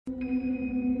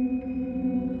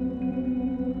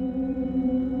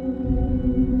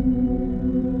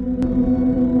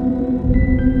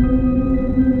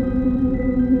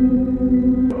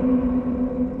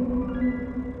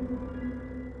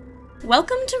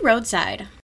Welcome to Roadside,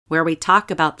 where we talk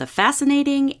about the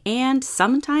fascinating and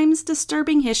sometimes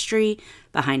disturbing history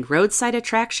behind roadside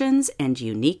attractions and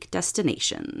unique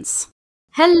destinations.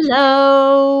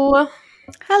 Hello!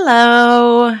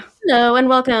 Hello! Hello, and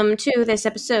welcome to this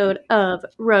episode of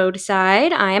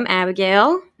Roadside. I am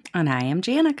Abigail. And I am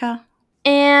Janica.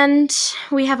 And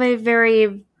we have a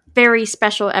very, very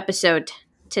special episode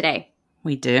today.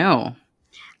 We do.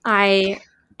 I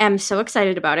am so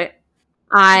excited about it.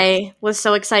 I was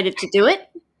so excited to do it.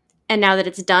 And now that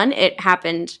it's done, it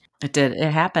happened. It did. It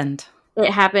happened.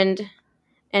 It happened.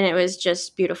 And it was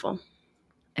just beautiful.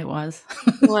 It was.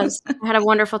 It was. I had a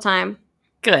wonderful time.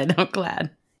 Good. I'm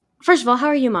glad. First of all, how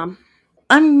are you, Mom?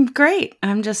 I'm great.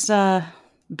 I'm just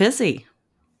busy.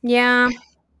 Yeah,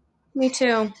 me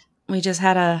too. We just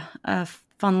had a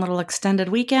fun little extended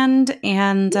weekend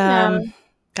and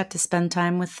got to spend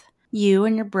time with you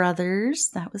and your brothers.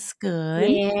 That was good.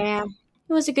 Yeah,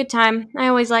 it was a good time. I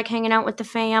always like hanging out with the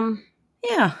fam.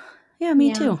 Yeah,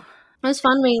 me too. It was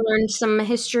fun. We learned some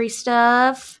history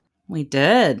stuff. We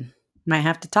did. Might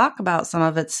have to talk about some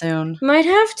of it soon. Might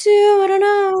have to. I don't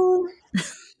know.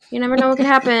 You never know what could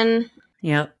happen.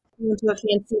 Yep. We went to a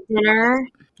fancy dinner.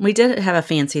 We did have a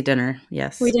fancy dinner,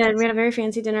 yes. We did. We had a very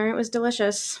fancy dinner. It was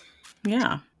delicious.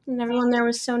 Yeah. And everyone there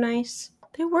was so nice.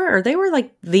 They were. They were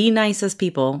like the nicest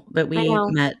people that we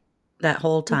met that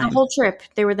whole time. The whole trip.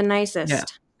 They were the nicest. Yeah.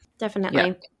 Definitely.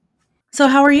 Yeah. So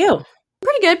how are you?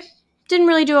 Pretty good. Didn't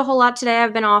really do a whole lot today.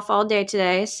 I've been off all day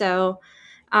today. So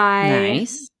I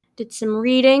did some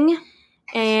reading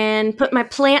and put my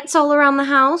plants all around the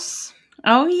house.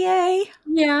 Oh, yay.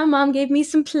 Yeah, Mom gave me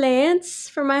some plants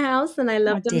for my house, and I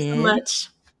loved them so much.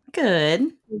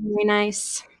 Good. Very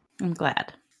nice. I'm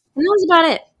glad. And that was about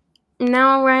it.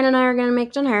 Now Ryan and I are going to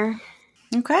make dinner.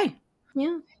 Okay.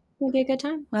 Yeah, it'll be a good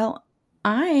time. Well,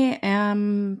 I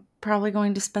am probably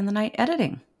going to spend the night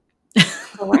editing.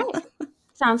 All right.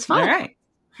 Sounds fun. All right.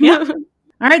 Yeah.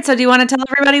 All right, so do you want to tell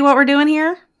everybody what we're doing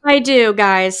here? I do,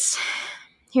 guys.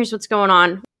 Here's what's going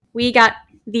on. We got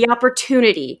the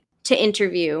opportunity to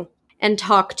interview and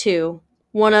talk to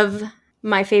one of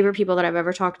my favorite people that I've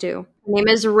ever talked to. Her name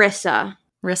is Rissa.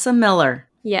 Rissa Miller.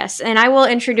 Yes, and I will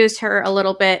introduce her a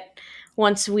little bit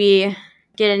once we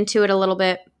get into it a little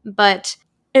bit. But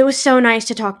it was so nice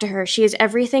to talk to her. She is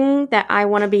everything that I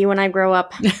want to be when I grow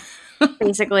up,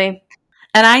 basically.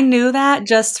 And I knew that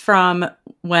just from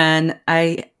when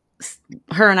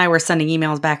her and I were sending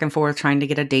emails back and forth trying to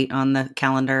get a date on the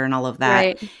calendar and all of that.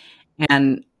 Right.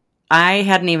 And I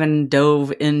hadn't even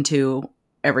dove into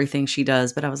everything she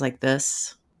does, but I was like,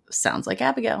 this sounds like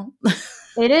Abigail.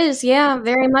 It is, yeah,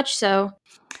 very much so.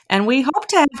 And we hope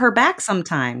to have her back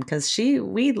sometime because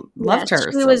we loved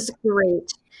her. She was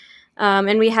great.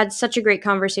 And we had such a great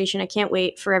conversation. I can't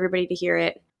wait for everybody to hear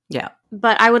it. Yeah.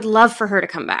 But I would love for her to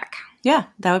come back. Yeah,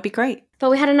 that would be great. But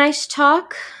we had a nice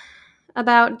talk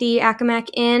about the Accomac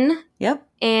Inn. Yep.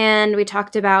 And we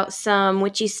talked about some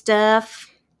witchy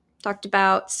stuff. Talked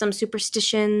about some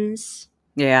superstitions.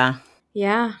 Yeah.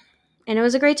 Yeah. And it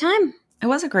was a great time. It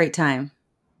was a great time.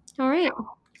 All right.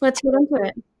 Let's get into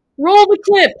it. Roll the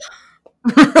clip.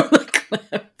 Roll the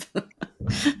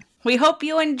clip. We hope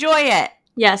you enjoy it.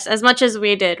 Yes, as much as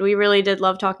we did. We really did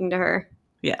love talking to her.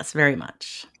 Yes, very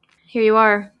much. Here you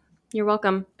are. You're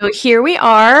welcome. So here we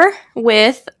are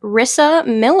with Rissa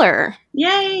Miller.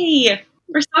 Yay!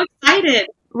 We're so excited.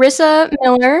 Rissa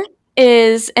Miller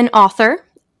is an author,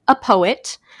 a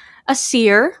poet, a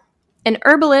seer, an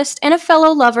herbalist, and a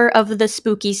fellow lover of the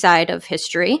spooky side of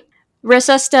history.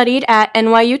 Rissa studied at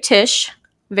NYU Tisch.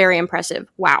 Very impressive.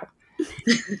 Wow.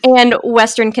 And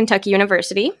Western Kentucky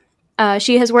University.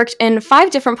 She has worked in 5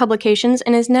 different publications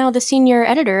and is now the senior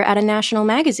editor at a national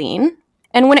magazine.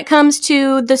 And when it comes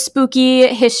to the spooky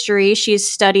history, she's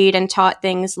studied and taught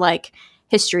things like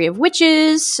history of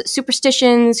witches,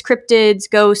 superstitions, cryptids,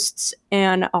 ghosts,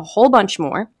 and a whole bunch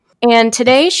more. And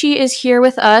today she is here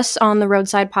with us on the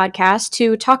Roadside Podcast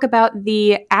to talk about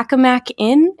the Accomac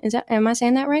Inn. Am I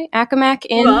saying that right? Accomac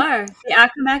Inn? You are. The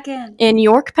Accomac Inn. In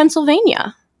York,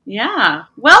 Pennsylvania. Yeah.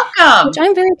 Welcome. Which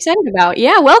I'm very excited about.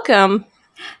 Yeah, welcome.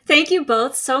 Thank you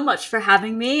both so much for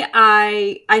having me.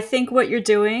 I think what you're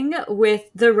doing with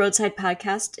the Roadside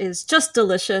Podcast is just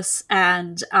delicious,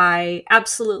 and I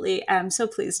absolutely am so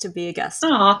pleased to be a guest.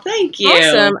 Oh, thank you.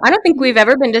 Awesome. I don't think we've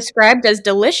ever been described as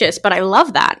delicious, but I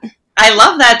love that. I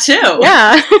love that too.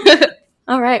 Yeah.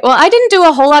 All right. Well, I didn't do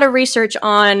a whole lot of research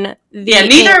on the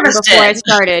neither of us before I did.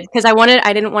 started because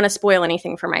I didn't want to spoil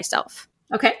anything for myself.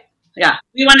 Okay. Yeah.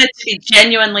 We wanted to be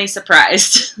genuinely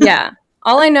surprised. Yeah.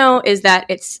 All I know is that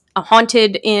it's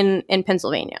haunted in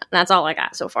Pennsylvania. That's all I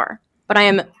got so far. But I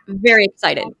am very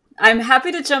excited. I'm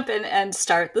happy to jump in and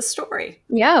start the story.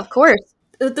 Yeah, of course.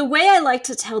 The way I like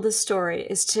to tell the story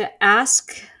is to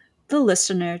ask the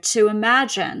listener to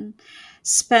imagine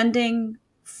spending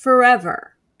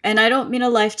forever, and I don't mean a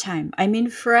lifetime, I mean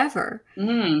forever,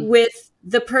 with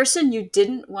the person you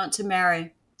didn't want to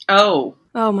marry. Oh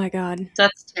my God,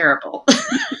 that's terrible.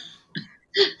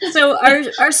 So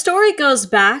our story goes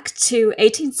back to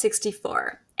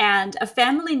 1864, and a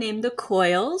family named the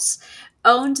Coyles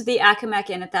owned the Accomac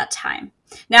Inn at that time.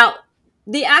 Now,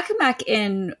 the Accomac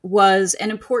Inn was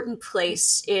an important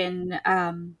place in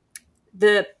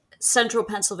the central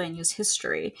Pennsylvania's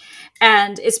history.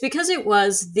 And it's because it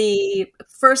was the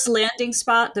first landing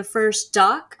spot, the first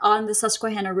dock on the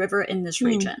Susquehanna River in this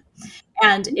region.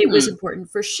 And it was important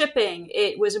for shipping.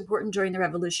 It was important during the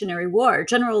Revolutionary War.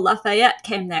 General Lafayette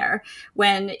came there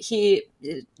when he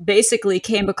basically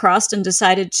came across and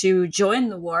decided to join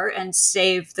the war and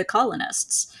save the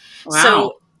colonists. Wow.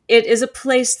 So it is a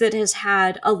place that has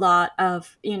had a lot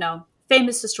of,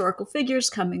 famous historical figures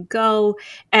come and go.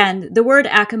 And the word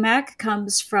Accomac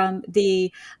comes from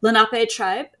the Lenape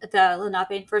tribe, the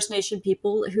Lenape First Nation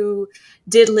people who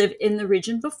did live in the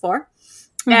region before.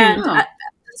 And the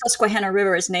Susquehanna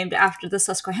River is named after the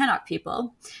Susquehannock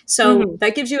people. So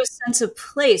that gives you a sense of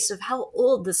place of how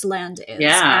old this land is.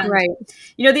 Yeah. And, right.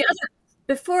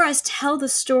 Before I tell the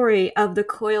story of the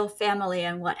Coyle family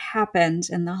and what happened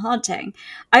in the haunting,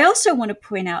 I also want to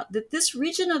point out that this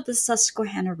region of the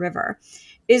Susquehanna River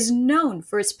is known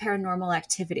for its paranormal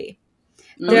activity.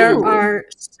 There are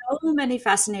so many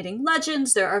fascinating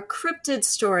legends. There are cryptid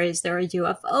stories. There are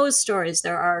UFO stories.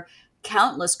 There are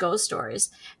countless ghost stories.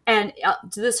 And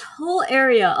this whole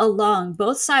area along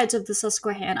both sides of the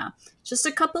Susquehanna, just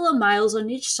a couple of miles on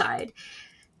each side,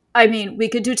 I mean, we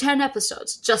could do 10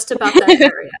 episodes just about that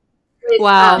area.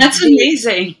 Wow. That's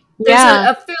amazing. There's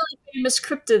a fairly famous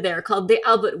cryptid there called the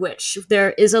Albert Witch.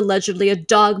 There is allegedly a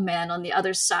dog man on the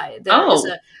other side. There is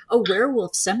a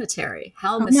werewolf cemetery.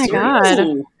 How mysterious. My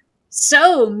God.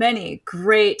 So many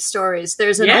great stories.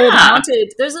 There's an old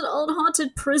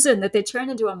haunted prison that they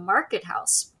turned into a market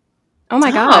house. Oh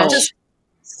my gosh. Just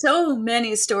so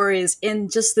many stories in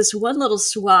just this one little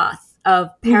swath of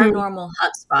paranormal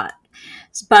hotspot.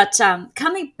 But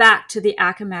coming back to the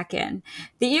Accomac Inn,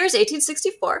 the year is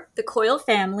 1864. The Coyle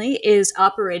family is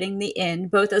operating the inn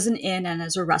both as an inn and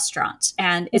as a restaurant,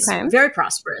 and it's very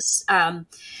prosperous.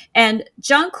 And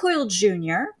John Coyle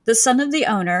Jr., the son of the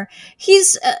owner,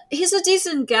 he's a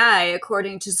decent guy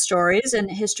according to stories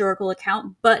and historical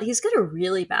account, but he's got a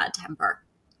really bad temper.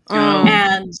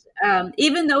 And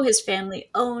even though his family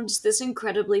owns this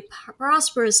incredibly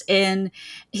prosperous inn,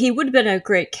 he would have been a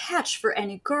great catch for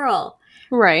any girl.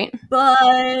 Right.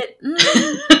 But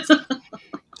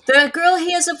the girl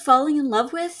he ends up falling in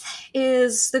love with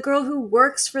is the girl who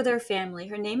works for their family.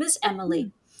 Her name is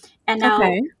Emily. And now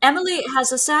Emily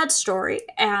has a sad story,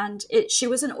 and she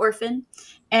was an orphan.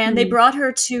 And they brought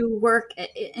her to work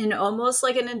in almost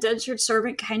like an indentured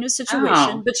servant kind of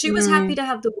situation. But she was happy to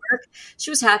have the work. She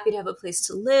was happy to have a place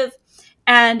to live.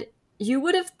 And you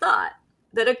would have thought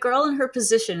that a girl in her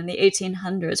position in the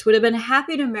 1800s would have been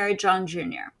happy to marry John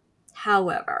Jr.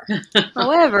 However,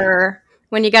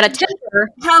 when you got a temper.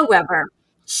 However,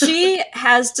 she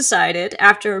has decided,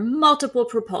 after multiple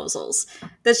proposals,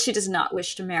 that she does not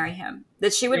wish to marry him.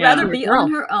 That she would rather be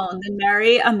on her own than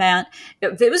marry a man.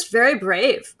 It was very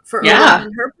brave for a woman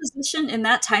in her position in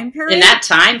that time period. In that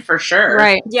time, for sure.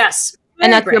 Right. Yes.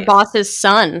 And that's brave. your boss's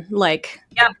son. Like,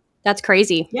 that's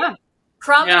crazy. Yeah.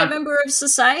 Prominent member of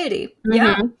society.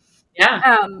 Yeah.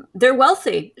 They're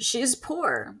wealthy. She's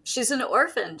poor. She's an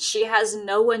orphan. She has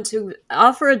no one to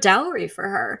offer a dowry for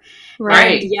her.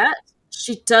 Right. And yet,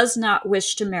 she does not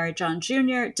wish to marry John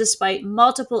Jr., despite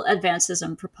multiple advances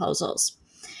and proposals.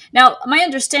 Now, my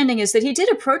understanding is that he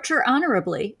did approach her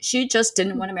honorably. She just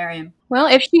didn't want to marry him. Well,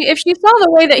 if she saw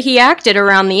the way that he acted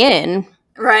around the inn,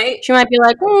 right, she might be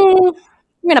like, I'm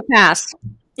going to pass.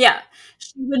 Yeah,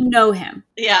 she would know him.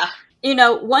 Yeah.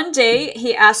 One day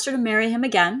he asked her to marry him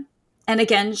again. And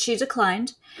again, she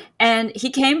declined. And he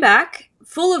came back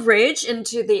full of rage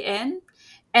into the inn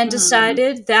and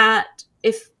decided that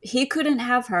if he couldn't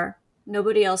have her,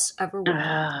 nobody else ever would.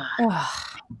 On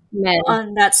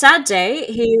that sad day,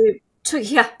 he took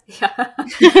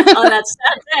On that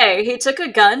sad day, he took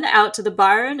a gun out to the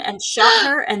barn and shot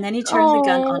her, and then he turned the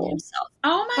gun on himself.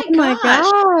 Oh my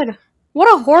God!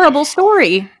 What a horrible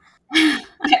story.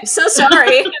 I'm so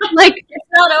sorry. Like, it's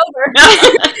not over.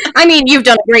 I mean, you've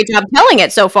done a great job telling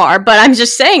it so far, but I'm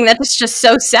just saying that it's just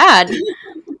so sad.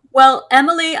 Well,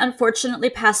 Emily unfortunately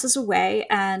passes away,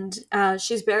 and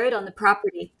she's buried on the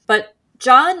property. But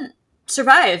John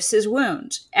survives his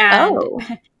wound, and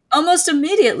almost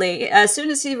immediately, as soon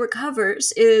as he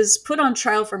recovers, is put on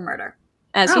trial for murder.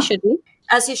 As he should be.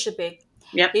 As he should be.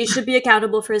 Yep. He should be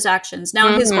accountable for his actions.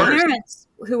 Now, his parents,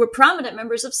 who were prominent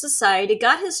members of society,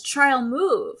 got his trial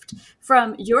moved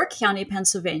from York County,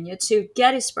 Pennsylvania to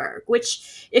Gettysburg,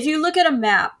 which, if you look at a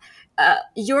map,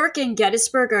 York and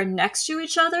Gettysburg are next to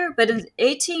each other, but in the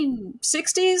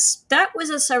 1860s, that was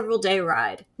a several-day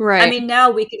ride. Right. I mean, now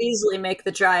we could easily make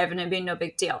the drive and it'd be no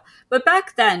big deal. But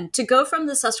back then, to go from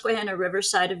the Susquehanna River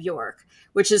side of York,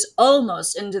 which is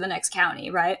almost into the next county,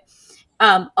 right,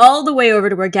 all the way over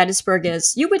to where Gettysburg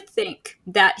is, you would think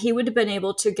that he would have been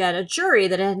able to get a jury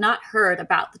that had not heard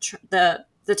about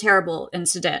the terrible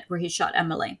incident where he shot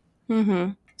Emily.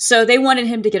 Mm-hmm. So they wanted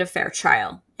him to get a fair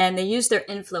trial, and they used their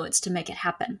influence to make it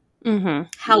happen. Mm-hmm.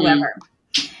 However,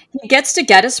 he gets to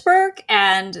Gettysburg,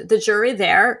 and the jury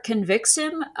there convicts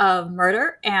him of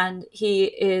murder, and he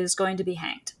is going to be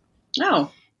hanged.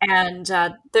 Oh. And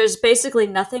there's basically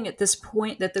nothing at this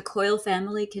point that the Coyle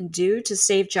family can do to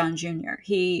save John Jr.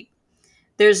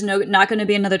 There's not going to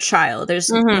be another trial.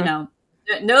 There's no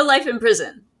life in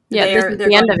prison. Yeah, this is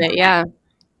the end of it. Yeah.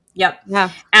 Yep. Yeah.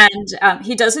 And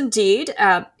he does indeed.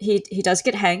 He does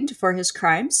get hanged for his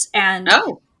crimes. And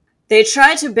Oh. they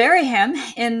try to bury him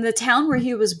in the town where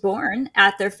he was born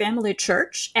at their family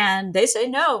church. And they say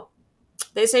no.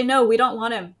 They say, no, we don't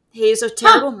want him. He's a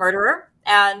terrible murderer.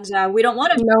 And we don't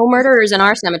want him. No murderers in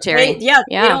our cemetery. They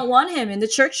don't want him in the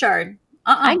churchyard.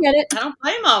 I get it. I don't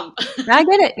blame them. I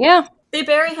get it. Yeah. They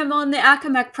bury him on the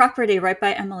Accomac property right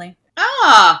by Emily.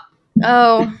 Ah.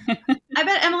 Oh. I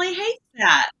bet Emily hates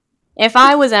that. If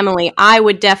I was Emily, I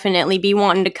would definitely be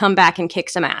wanting to come back and kick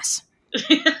some ass.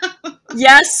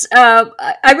 Yes.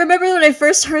 I remember when I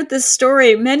first heard this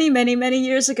story many, many, many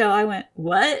years ago. I went,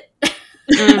 what?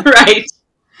 Right.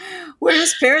 Were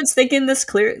his parents thinking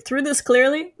through this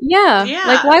clearly? Yeah.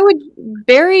 Like, why would you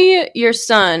bury your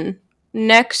son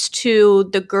next to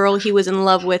the girl he was in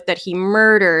love with that he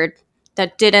murdered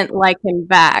that didn't like him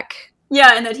back?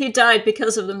 Yeah, and that he died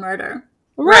because of the murder.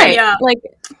 Right. Yeah. Like,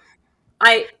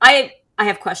 I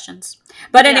have questions.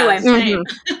 But anyway.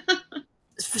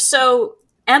 So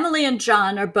Emily and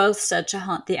John are both said to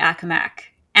haunt the Accomac.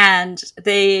 And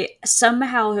they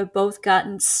somehow have both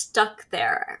gotten stuck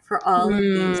there for all of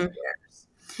these years.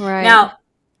 Right. Now,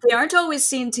 they aren't always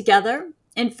seen together.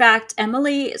 In fact,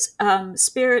 Emily's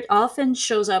spirit often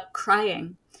shows up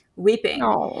crying, weeping.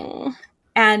 Oh.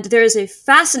 And there's a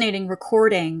fascinating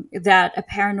recording that a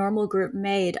paranormal group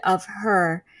made of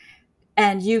her.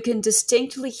 And you can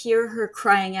distinctly hear her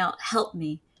crying out, help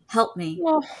me,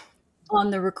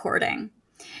 on the recording.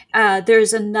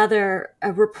 There's a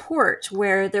report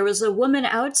where there was a woman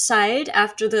outside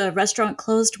after the restaurant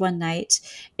closed one night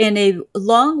in a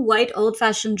long white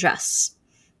old-fashioned dress.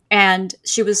 And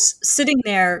she was sitting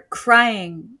there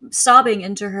crying, sobbing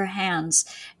into her hands.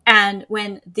 And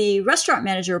when the restaurant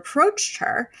manager approached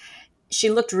her, she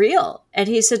looked real. And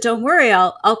he said, don't worry,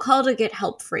 I'll call to get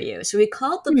help for you. So he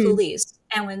called the police.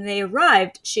 And when they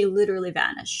arrived, she literally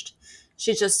vanished.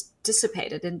 She just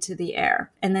dissipated into the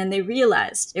air. And then they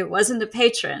realized it wasn't a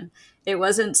patron. It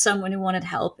wasn't someone who wanted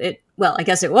help. Well, I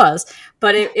guess it was,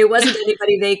 but it wasn't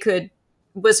anybody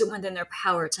wasn't within their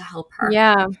power to help her.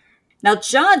 Yeah. Now,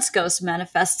 John's ghost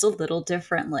manifests a little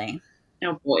differently.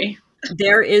 Oh, boy.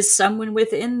 There is someone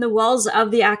within the walls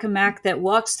of the Accomac that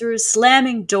walks through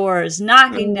slamming doors,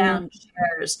 knocking down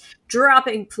chairs,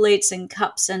 dropping plates and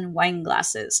cups and wine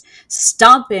glasses,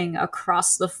 stomping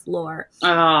across the floor.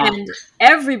 Oh. And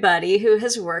everybody who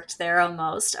has worked there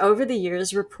almost over the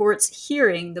years reports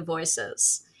hearing the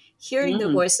voices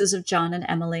of John and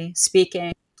Emily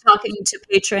speaking, talking to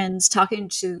patrons, talking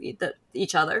to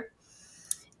each other.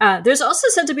 There's also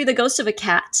said to be the ghost of a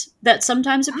cat that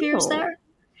sometimes appears there.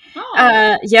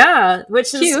 Oh. Yeah,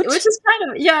 which is Cute.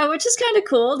 kind of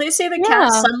cool. They say the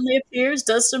cat suddenly appears,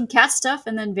 does some cat stuff,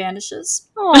 and then vanishes.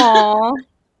 Aw,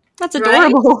 that's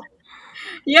adorable.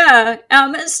 Yeah,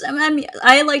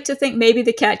 I like to think maybe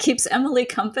the cat keeps Emily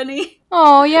company.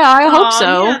 Oh yeah, I hope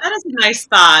so. Yeah, that is a nice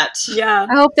thought. Yeah,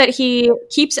 I hope that he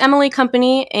keeps Emily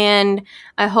company, and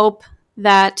I hope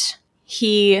that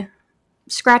he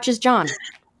scratches John.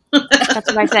 That's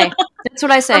what I say. That's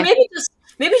what I say. Or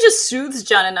maybe just soothes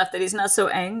John enough that he's not so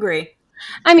angry.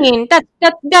 I mean, that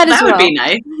would be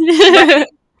nice.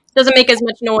 Doesn't make as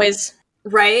much noise.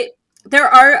 Right. There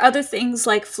are other things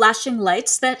like flashing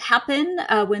lights that happen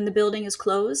when the building is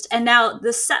closed. And now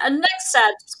the next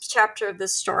sad chapter of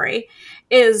this story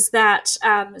is that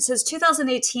it says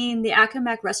 2018, the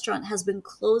Accomac restaurant has been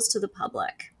closed to the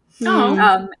public.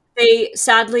 They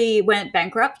sadly went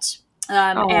bankrupt,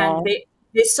 and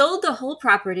they sold the whole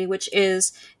property, which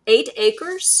is 8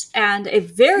 acres and a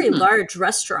very large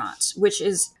restaurant, which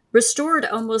is restored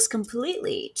almost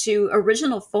completely to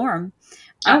original form.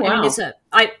 Oh, wow. I mean,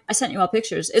 I sent you all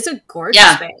pictures. It's a gorgeous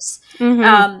space.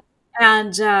 Mm-hmm.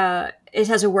 And it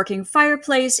has a working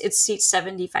fireplace. It seats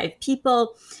 75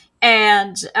 people.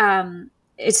 And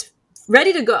it's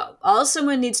ready to go. All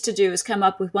someone needs to do is come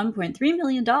up with $1.3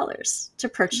 million to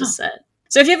purchase it.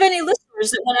 So if you have any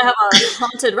listeners that want to have a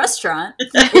haunted restaurant,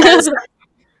 because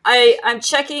I'm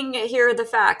checking here the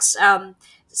facts.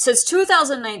 Since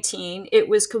 2019, it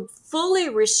was fully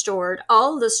restored.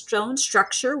 All the stone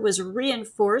structure was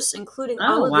reinforced, including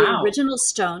all of the original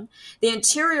stone. The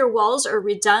interior walls are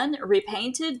redone,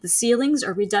 repainted. The ceilings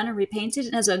are redone and repainted.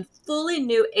 It has a fully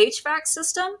new HVAC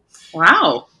system.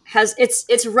 Wow.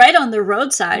 It's right on the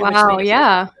roadside. Wow, which made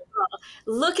it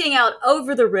looking out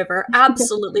over the river,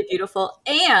 absolutely beautiful.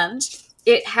 And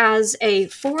it has a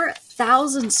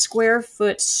 4,000 square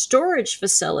foot storage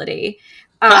facility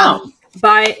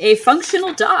by a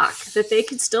functional dock that they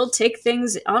can still take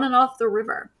things on and off the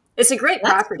river. It's a great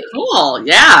property. Cool.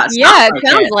 Yeah. It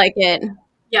sounds like it.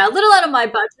 Yeah, a little out of my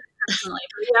budget, personally.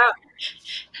 Yeah.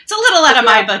 It's a little out of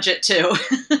my budget, too.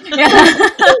 A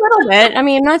little bit. I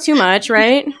mean, not too much,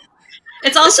 right?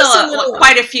 It's also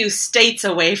quite a few states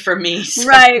away from me. So.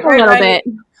 Right. A little bit.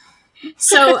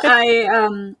 So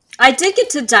I did get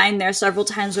to dine there several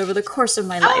times over the course of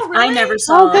my life. Oh, really? I never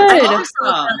saw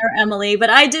Awesome. Emily, but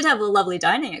I did have a lovely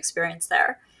dining experience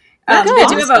there. They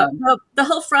do have the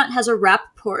whole front has a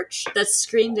wrapped porch that's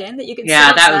screened in that you can sit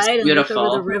outside and look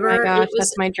over the river. Oh my gosh,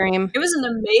 that's my dream. It was an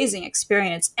amazing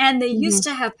experience. And they used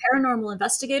to have paranormal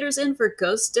investigators in for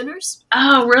ghost dinners.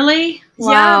 Oh, really?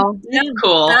 Wow. Yeah.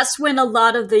 Cool. That's when a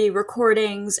lot of the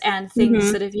recordings and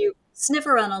things that if you sniff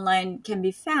around online can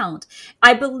be found.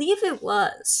 I believe it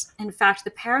was, in fact,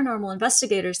 the paranormal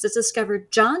investigators that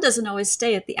discovered John doesn't always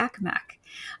stay at the Accomac.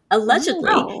 Allegedly,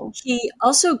 he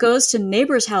also goes to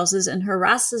neighbors' houses and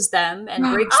harasses them and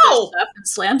breaks their stuff and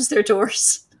slams their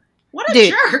doors. What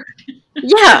a jerk.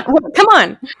 Yeah, come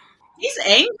on. He's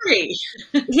angry.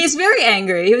 He's very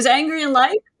angry. He was angry in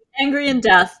life, angry in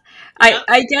death.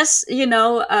 I guess,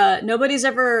 nobody's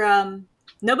ever...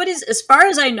 as far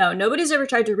as I know, nobody's ever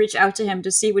tried to reach out to him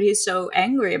to see what he's so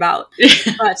angry about.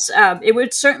 But it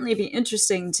would certainly be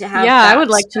interesting to have. Yeah, I would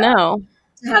like to know.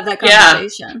 To have that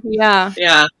conversation. Yeah.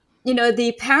 Yeah.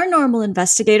 The paranormal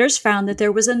investigators found that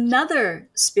there was another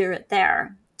spirit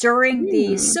there during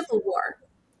the Civil War.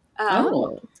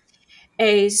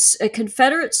 A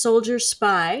Confederate soldier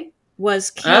spy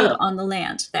was killed on the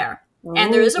land there.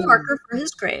 And there is a marker for his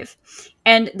grave.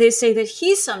 And they say that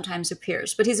he sometimes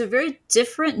appears, but he's a very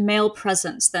different male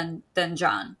presence than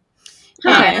John.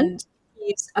 Okay. And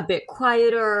he's a bit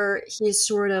quieter. He's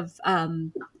sort of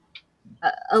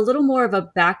a little more of a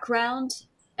background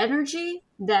energy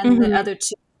than the other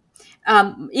two.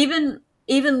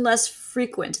 Even less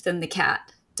frequent than the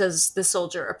cat does the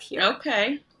soldier appear.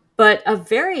 Okay. But a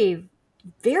very,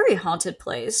 very haunted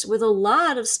place with a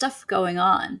lot of stuff going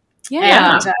on.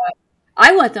 Yeah. And,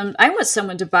 I want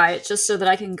someone to buy it just so that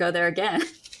I can go there again.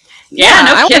 Yeah,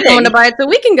 I want someone to buy it so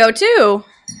we can go too.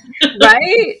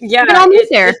 Right? Yeah. We can all meet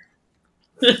there.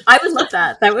 I would love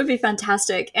that. That would be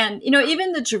fantastic. And,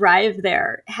 even the drive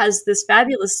there has this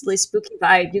fabulously spooky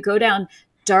vibe. You go down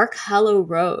Dark Hollow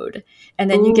Road, and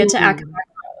then you get to Accomac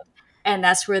Road, and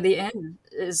that's where the inn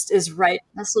is right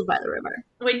nestled by the river.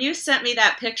 When you sent me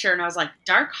that picture, and I was like,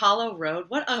 Dark Hollow Road?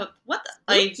 What a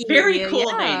very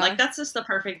cool name. Like, that's just the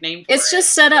perfect name for it. It's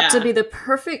just set up to be the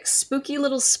perfect spooky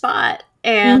little spot.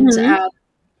 And,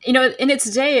 in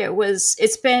its day,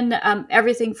 it's been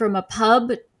everything from a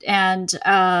pub and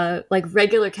like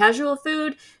regular casual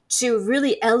food to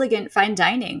really elegant fine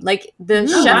dining. Like the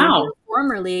chef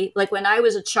formerly, like when I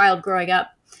was a child growing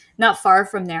up, not far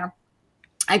from there,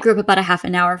 I grew up about a half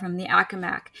an hour from the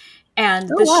Accomac, and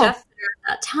the chef there at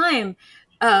that time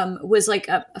was like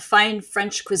a fine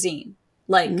French cuisine.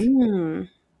 Like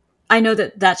I know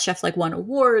that chef like won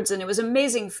awards, and it was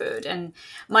amazing food. And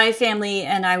my family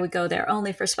and I would go there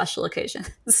only for special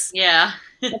occasions. Yeah,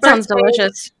 it sounds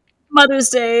delicious. Mother's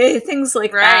Day, things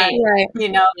like that. Right.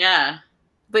 Yeah.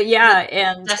 But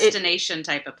and destination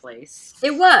type of place.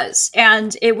 It was,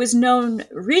 and it was known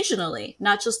regionally,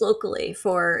 not just locally,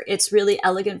 for its really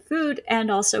elegant food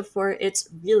and also for its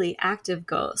really active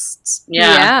ghosts.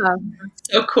 Yeah.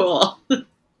 So cool.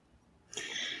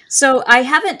 So I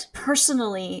haven't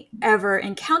personally ever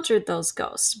encountered those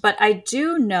ghosts, but I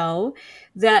do know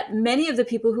that many of the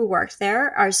people who worked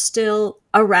there are still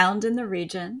around in the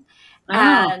region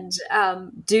and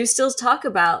do still talk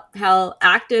about how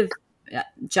active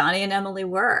Johnny and Emily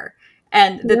were,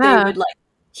 and that they would like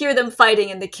hear them fighting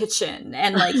in the kitchen,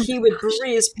 and like he would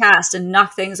breeze past and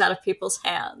knock things out of people's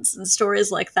hands, and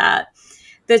stories like that.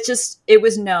 That just, it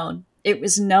was known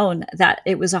that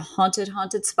it was a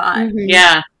haunted spot. Mm-hmm.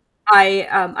 Yeah.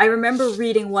 I remember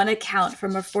reading one account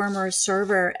from a former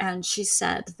server, and she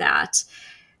said that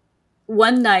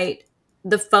one night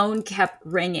the phone kept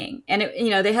ringing, and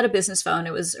they had a business phone.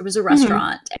 It was a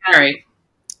restaurant. Mm-hmm. Right.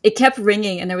 It kept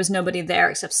ringing, and there was nobody there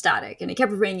except static. And it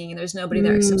kept ringing, and there was nobody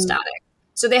there except static.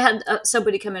 So they had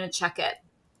somebody come in and check it.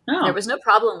 Oh. There was no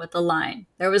problem with the line.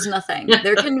 There was nothing.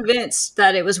 They're convinced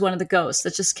that it was one of the ghosts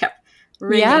that just kept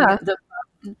ringing the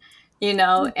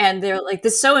phone, and they're like,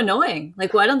 this is so annoying.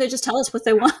 Like, why don't they just tell us what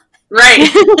they want? Right.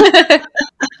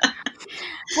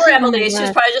 Poor Emily. She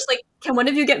was probably just like, can one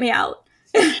of you get me out?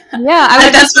 Yeah, I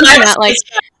was just thinking that, like,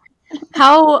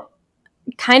 how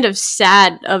kind of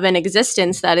sad of an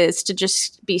existence that is to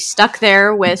just be stuck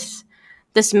there with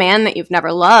this man that you've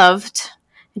never loved,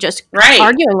 just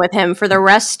arguing with him for the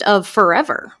rest of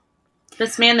forever.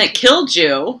 This man that killed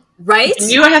you. Right? And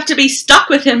you have to be stuck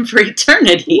with him for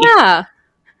eternity. Yeah.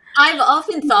 I've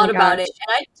often thought about it, and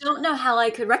I don't know how I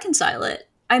could reconcile it.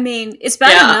 I mean, it's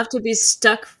bad enough to be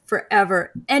stuck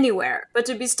forever anywhere, but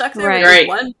to be stuck there with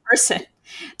one person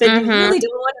that you really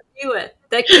don't want to be with,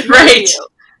 that killed you,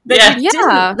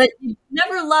 that you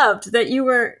never loved, that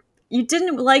you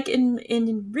didn't like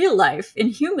in real life, in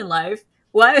human life.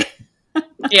 Why?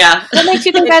 Yeah. What makes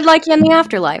you think I'd like you in the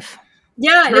afterlife?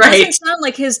 Yeah, and it doesn't sound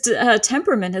like his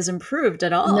temperament has improved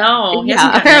at all. No,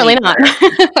 apparently not.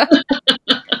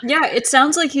 Yeah, it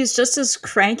sounds like he's just as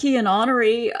cranky and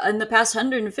ornery in the past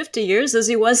 150 years as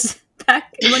he was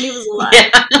back when he was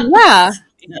alive.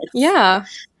 Yeah.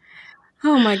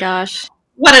 Oh my gosh.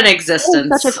 What an existence.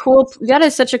 That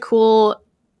is such a cool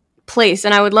place,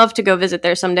 and I would love to go visit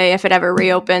there someday if it ever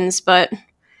reopens, but...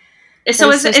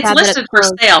 So it's listed for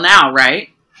sale now, right?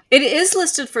 It is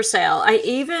listed for sale. I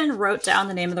even wrote down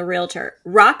the name of the realtor,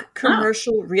 Rock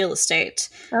Commercial Real Estate.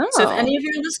 Oh. So if any of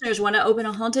your listeners want to open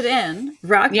a haunted inn,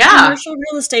 Rock Commercial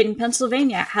Real Estate in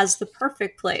Pennsylvania has the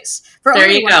perfect place for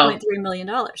only $1.3 million.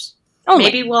 Oh,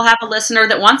 maybe we'll have a listener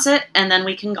that wants it, and then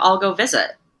we can all go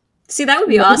visit. See, that would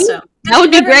be awesome. That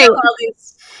would be great.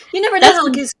 You never know how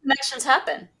these connections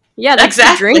happen. Yeah, that's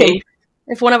the dream.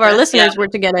 If one of our listeners were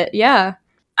to get it,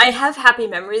 I have happy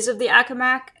memories of the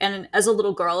Accomac, and as a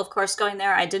little girl, of course, going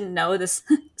there, I didn't know this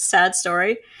sad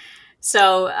story.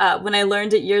 So when I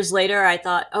learned it years later, I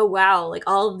thought, oh, wow, like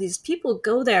all of these people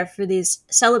go there for these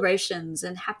celebrations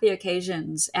and happy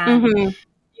occasions. And,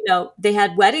 they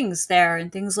had weddings there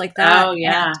and things like that. Oh,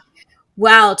 yeah. And,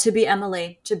 wow, to be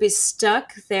Emily, to be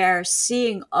stuck there,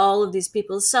 seeing all of these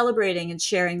people celebrating and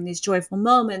sharing these joyful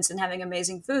moments and having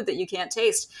amazing food that you can't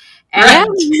taste. And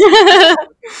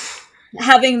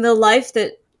having the life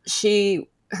that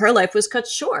her life was cut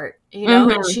short, and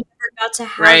she never got to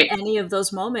have any of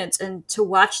those moments, and to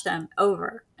watch them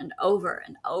over and over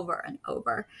and over and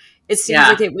over. It seems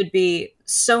like it would be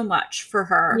so much for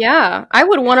her. Yeah, I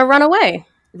would want to run away.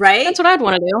 Right? That's what I'd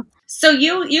want to do. So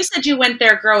you said you went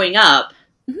there growing up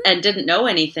and didn't know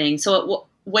anything. So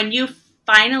when you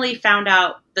finally found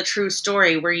out the true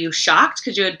story, were you shocked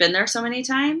because you had been there so many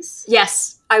times?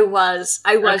 Yes, I was.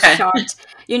 I was shocked.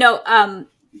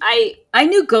 I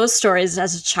knew ghost stories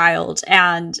as a child,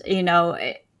 and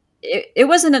it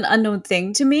wasn't an unknown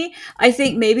thing to me. I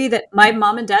think maybe that my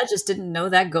mom and dad just didn't know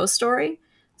that ghost story,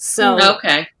 so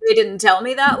they didn't tell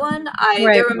me that one.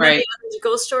 There were many other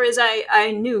ghost stories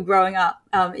I knew growing up.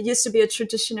 It used to be a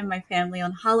tradition in my family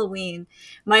on Halloween.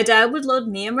 My dad would load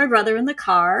me and my brother in the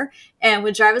car and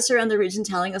would drive us around the region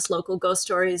telling us local ghost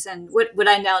stories and what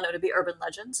I now know to be urban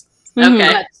legends.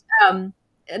 Okay.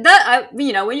 But,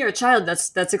 when you're a child,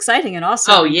 that's exciting and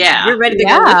awesome. Oh yeah, you're ready to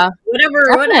go with whatever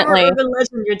urban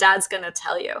legend your dad's going to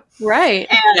tell you. Right.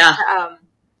 And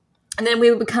and then we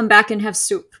would come back and have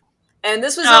soup. And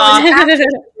this was always after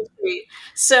the retreat.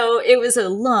 So it was a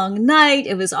long night.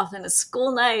 It was often a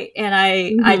school night, and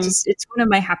it's one of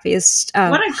my happiest.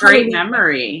 What a great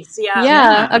memory!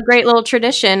 Yeah, a great little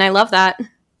tradition. I love that.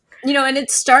 And it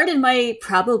started my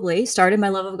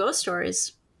love of ghost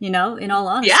stories. In all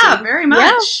honesty. Yeah, very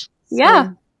much.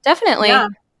 Yeah, definitely. Yeah.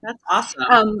 That's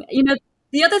awesome.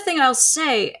 The other thing I'll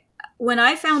say, when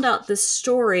I found out this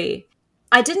story,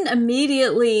 I didn't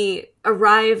immediately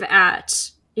arrive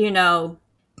at,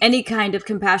 any kind of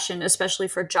compassion, especially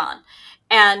for John.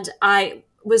 And I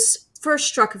was first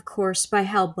struck, of course, by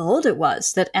how bold it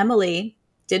was that Emily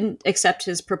didn't accept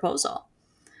his proposal.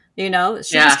 She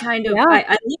was kind of,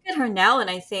 I look at her now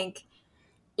and I think,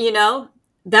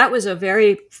 that was a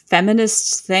very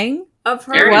feminist thing of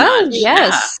her. Well,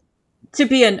 yes. to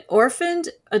be an orphaned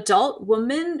adult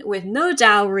woman with no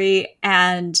dowry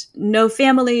and no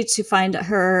family to find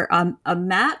her a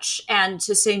match, and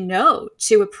to say no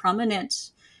to a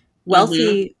prominent,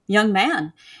 wealthy young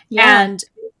man. Yeah. And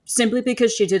simply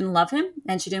because she didn't love him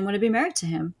and she didn't want to be married to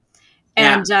him.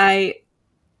 Yeah.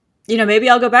 And maybe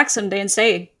I'll go back someday and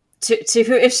say to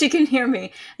who, if she can hear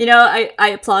me, I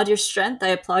applaud your strength. I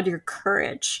applaud your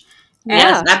courage.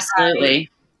 Yes, And absolutely.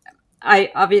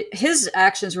 his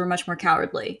actions were much more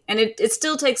cowardly, and it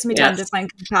still takes me time to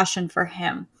find compassion for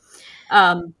him.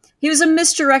 He was a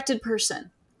misdirected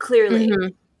person, clearly. Mm-hmm.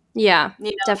 Yeah,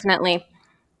 definitely.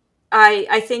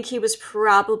 I think he was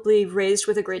probably raised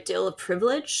with a great deal of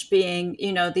privilege, being,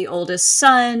 the oldest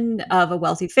son of a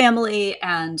wealthy family,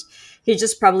 and he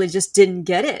probably didn't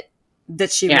get it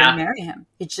that she would marry him.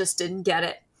 He just didn't get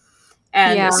it.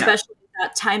 And especially at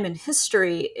that time in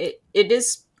history, it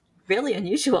is really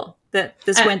unusual that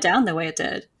this went down the way it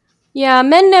did. Yeah,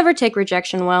 men never take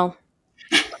rejection well.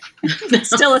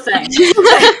 Still a thing.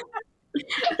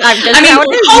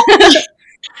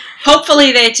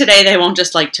 Hopefully they won't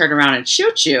just like turn around and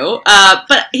shoot you.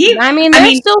 But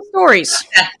there's still stories.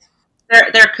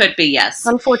 There could be, yes.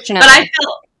 Unfortunately. But I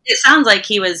feel it sounds like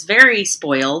he was very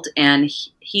spoiled, and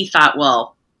he thought,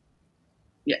 well,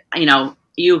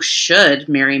 you should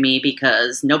marry me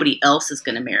because nobody else is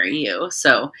going to marry you.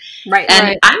 So,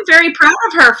 and I'm very proud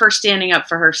of her for standing up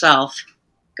for herself.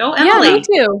 Go, Emily. Yeah, me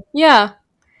too. Yeah.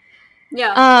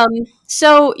 Yeah.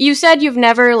 So you said you've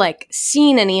never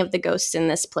seen any of the ghosts in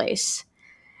this place.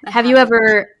 Have you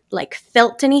ever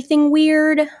felt anything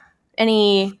weird?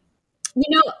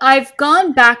 I've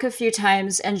gone back a few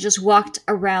times and just walked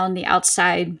around the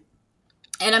outside,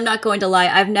 and I'm not going to lie,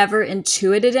 I've never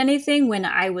intuited anything when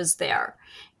I was there.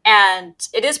 And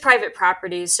it is private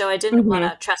property, so I didn't want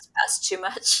to trespass too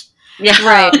much. Yeah,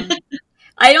 right.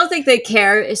 I don't think they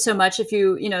care so much if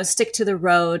you stick to the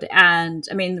road. And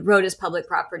I mean, the road is public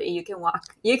property. You can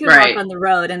walk. You can walk on the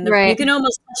road, and you can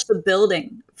almost touch the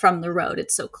building from the road.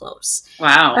 It's so close.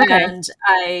 Wow. Okay. And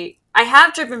I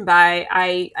have driven by.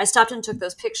 I stopped and took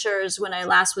those pictures when I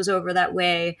last was over that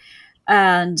way,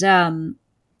 and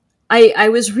I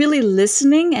was really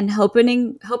listening and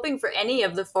hoping for any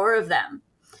of the four of them,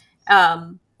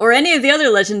 or any of the other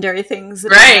legendary things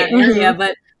that are in that area.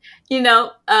 But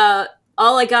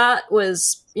all I got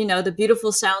was, the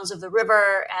beautiful sounds of the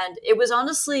river, and it was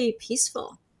honestly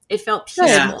peaceful. It felt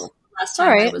peaceful last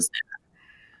time I was there.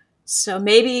 So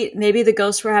maybe the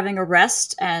ghosts were having a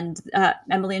rest, and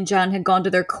Emily and John had gone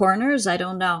to their corners. I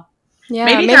don't know. Yeah,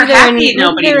 maybe they're happy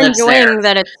nobody lives enjoying there.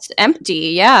 That it's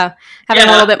empty. Yeah, having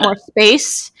a little bit more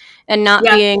space and not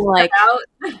being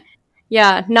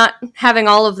not having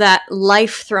all of that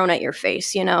life thrown at your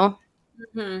face.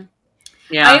 Mm-hmm.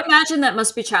 Yeah. I imagine that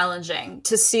must be challenging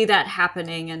to see that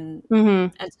happening and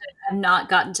to have not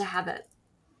gotten to have it.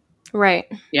 Right.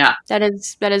 Yeah. That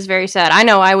is very sad. I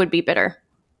know I would be bitter.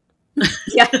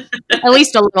 Yeah. At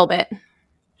least a little bit.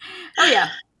 Oh yeah.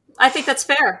 I think that's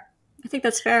fair.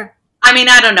 I mean,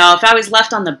 I don't know. If I was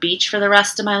left on the beach for the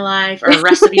rest of my life or the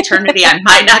rest of eternity, I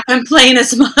might not complain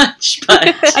as much.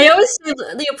 But I always say,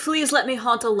 please let me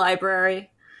haunt a library.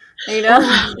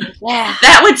 Yeah.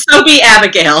 That would so be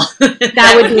Abigail.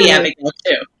 That would be Abigail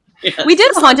too. Yes. We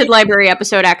did a haunted library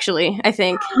episode, actually. I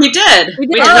think we did. We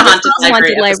did a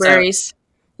haunted libraries.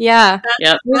 Yeah,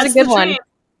 yep. It was a good one.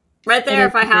 Right there.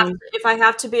 If I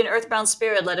have to be an earthbound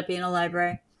spirit, let it be in a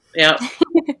library. Yep.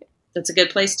 That's a good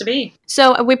place to be.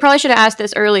 So we probably should have asked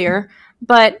this earlier,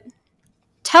 but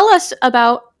tell us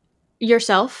about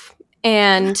yourself.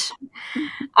 And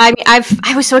I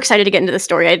was so excited to get into the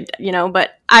story,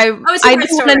 but I do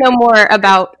want to know more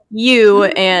about you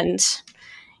and,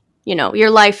 your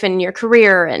life and your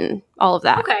career and all of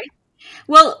that. Okay.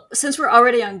 Well, since we're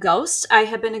already on ghosts, I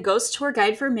have been a ghost tour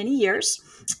guide for many years,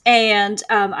 and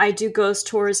I do ghost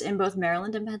tours in both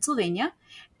Maryland and Pennsylvania.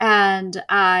 And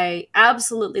I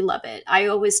absolutely love it. I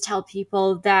always tell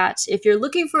people that if you're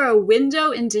looking for a window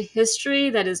into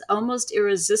history that is almost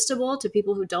irresistible to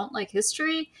people who don't like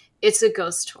history, it's a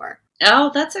ghost tour. Oh,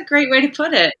 that's a great way to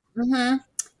put it. Mm-hmm.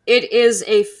 It is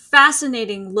a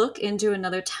fascinating look into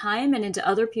another time and into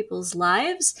other people's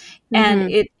lives. Mm-hmm.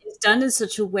 And it is done in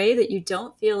such a way that you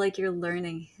don't feel like you're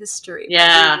learning history.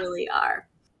 Yeah. But you really are.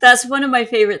 That's one of my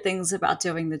favorite things about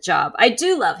doing the job. I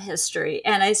do love history,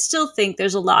 and I still think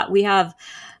there's a lot we have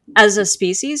as a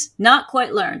species not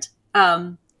quite learned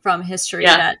from history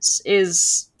that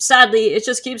is, sadly, it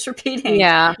just keeps repeating.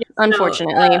 Yeah,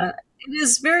 unfortunately. It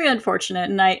is very unfortunate,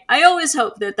 and I always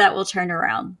hope that will turn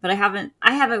around, but I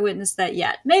haven't witnessed that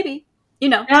yet. Maybe,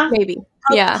 Maybe.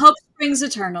 Hope springs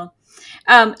eternal.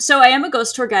 So I am a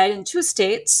ghost tour guide in 2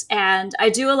 states, and I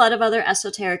do a lot of other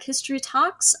esoteric history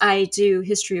talks. I do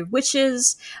history of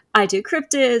witches. I do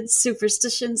cryptids,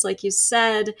 superstitions, like you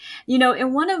said.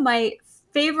 And one of my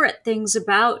favorite things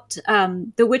about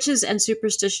the witches and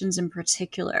superstitions in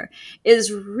particular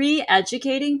is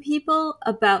re-educating people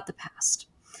about the past,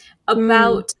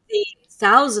 about the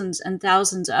thousands and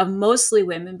thousands of mostly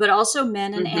women, but also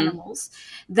men and animals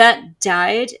that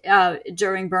died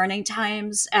during burning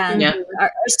times and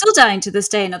are still dying to this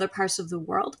day in other parts of the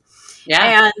world.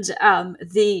 Yeah. And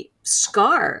the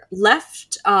scar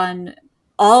left on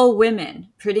all women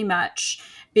pretty much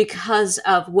because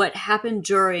of what happened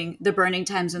during the burning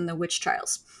times and the witch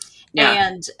trials. Yeah.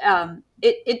 And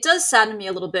it does sadden me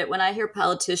a little bit when I hear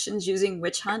politicians using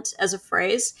witch hunt as a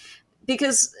phrase,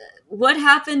 because what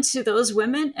happened to those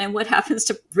women and what happens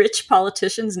to rich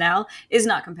politicians now is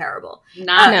not comparable.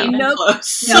 Not even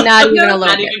close. Not even a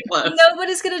little bit. Close.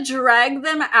 Nobody's going to drag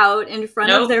them out in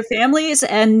front of their families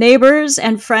and neighbors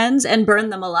and friends and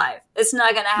burn them alive. It's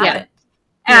not going to happen.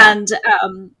 Yeah.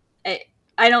 And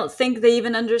I don't think they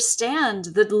even understand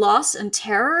the loss and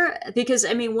terror, because,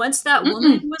 once that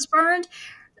woman was burned,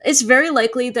 it's very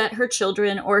likely that her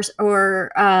children or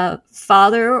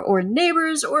father or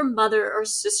neighbors or mother or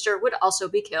sister would also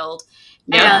be killed.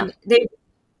 Yeah. And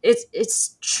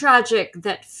it's tragic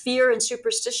that fear and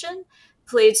superstition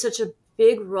played such a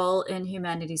big role in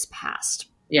humanity's past.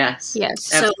 Yes,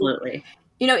 absolutely.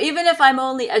 So, even if I'm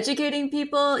only educating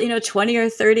people, 20 or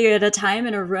 30 at a time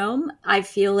in a room, I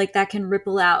feel like that can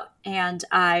ripple out, and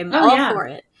I'm all for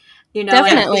it.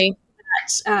 Definitely.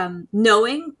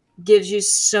 Knowing gives you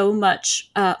so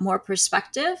much more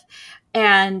perspective.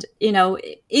 And,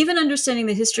 even understanding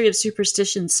the history of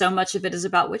superstition, so much of it is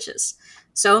about witches.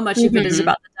 So much of it is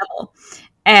about the devil.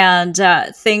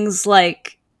 And things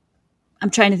like, I'm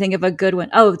trying to think of a good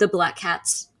one. Oh, the black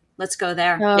cats. Let's go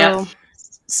there. Oh. Yep.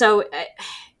 So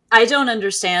I don't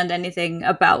understand anything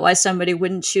about why somebody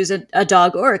wouldn't choose a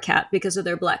dog or a cat because of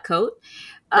their black coat.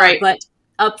 Right. But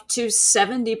up to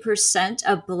 70%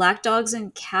 of black dogs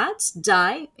and cats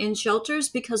die in shelters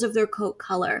because of their coat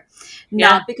color,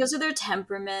 not because of their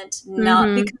temperament,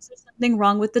 not because there's something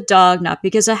wrong with the dog, not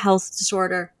because of health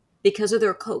disorder, because of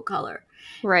their coat color.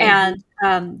 Right. And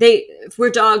for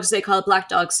dogs, they call it black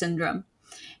dog syndrome.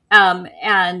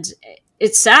 And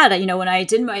it's sad, when I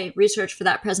did my research for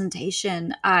that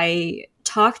presentation, I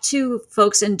talked to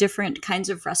folks in different kinds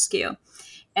of rescue,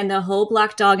 and the whole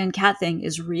black dog and cat thing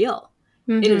is real.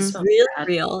 It is really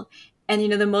real. And,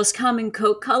 the most common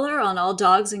coat color on all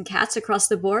dogs and cats across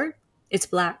the board, it's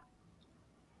black.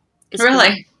 It's really?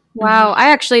 Black. Wow. I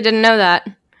actually didn't know that.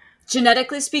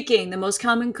 Genetically speaking, the most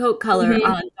common coat color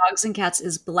on dogs and cats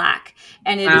is black.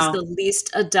 And it is the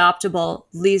least adoptable,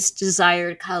 least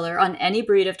desired color on any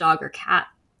breed of dog or cat.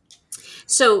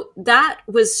 So that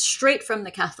was straight from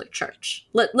the Catholic Church.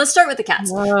 Let's start with the cats.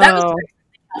 Whoa. That was straight from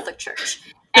the Catholic Church.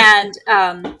 And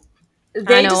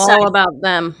I know all about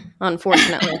them,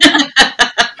 unfortunately.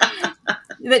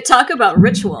 They talk about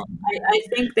ritual. I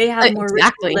think they have more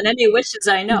ritual than any witches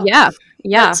I know. Yeah.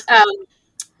 But,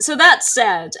 so that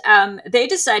said, they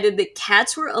decided that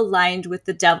cats were aligned with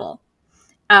the devil.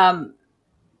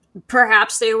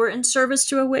 Perhaps they were in service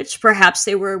to a witch. Perhaps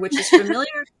they were a witch's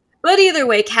familiar. But either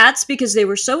way, cats, because they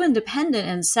were so independent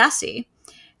and sassy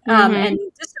and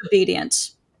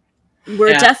disobedient,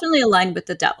 were definitely aligned with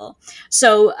the devil.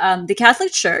 So the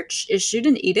Catholic Church issued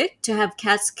an edict to have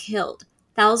cats killed.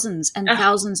 Thousands and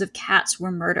thousands of cats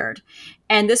were murdered.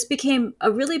 And this became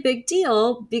a really big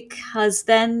deal because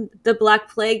then the Black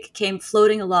Plague came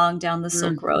floating along down the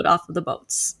Silk Road off of the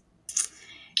boats.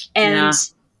 And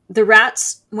the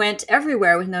rats went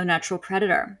everywhere with no natural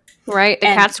predator. Right. The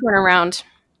cats went around.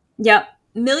 Yeah.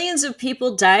 Millions of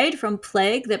people died from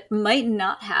plague that might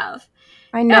not have.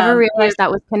 I never realized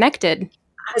that was connected.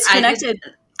 It's connected.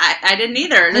 I didn't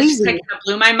either. That just kind of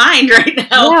blew my mind right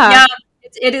now. Yeah.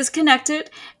 It is connected,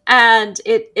 and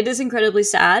it is incredibly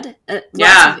sad.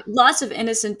 Lots of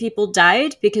innocent people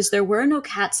died because there were no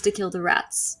cats to kill the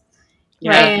rats.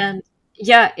 Yeah. And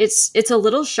it's a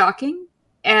little shocking,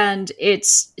 and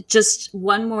it's just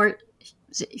one more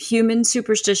human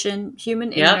superstition,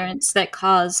 human ignorance that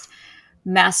caused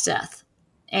mass death.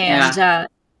 And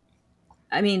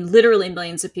literally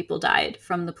millions of people died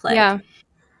from the plague. Yeah.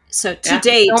 So to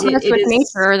date, don't mess with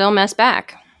nature, or they'll mess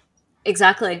back.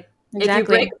 Exactly. If you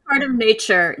break a part of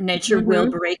nature, nature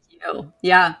will break you.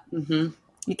 Yeah. Mm-hmm.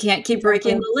 You can't keep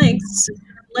breaking the links.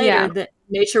 Later, that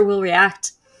nature will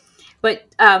react.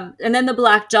 But and then the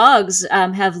black dogs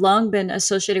have long been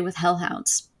associated with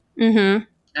hellhounds. Mm-hmm.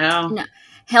 Oh. Now,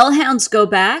 Hellhounds go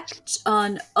back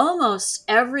on almost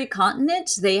every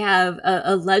continent. They have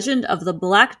a legend of the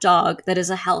black dog that is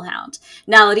a hellhound.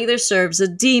 Now, it either serves a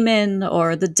demon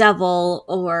or the devil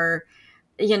or,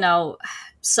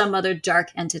 some other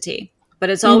dark entity. But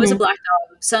it's always a black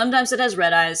dog. Sometimes it has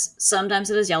red eyes. Sometimes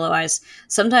it has yellow eyes.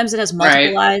 Sometimes it has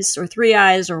multiple eyes or 3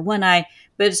 eyes or 1 eye.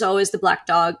 But it's always the black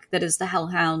dog that is the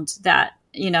hellhound that,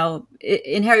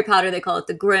 in Harry Potter, they call it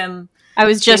the Grim. I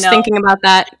was just thinking about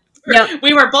that. Yep.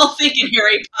 We were both thinking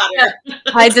Harry Potter.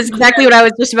 That's exactly what I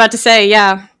was just about to say.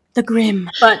 Yeah, the Grim.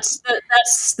 But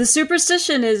that's the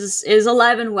superstition is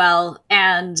alive and well,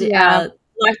 and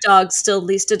black dog's still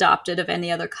least adopted of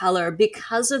any other color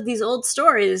because of these old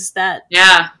stories that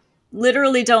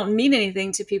literally don't mean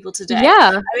anything to people today.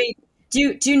 Yeah, I mean,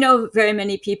 do you know very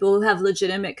many people who have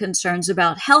legitimate concerns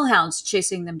about hellhounds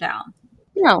chasing them down?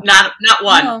 No, not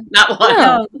one. No. Not one.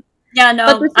 No. Yeah,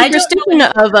 no. But the superstition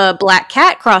of a black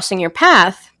cat crossing your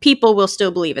path, people will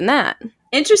still believe in that.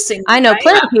 Interesting. I know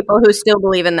plenty of people who still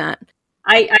believe in that.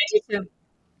 I do too.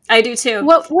 I do too.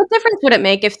 What difference would it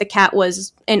make if the cat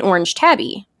was an orange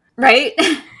tabby? Right?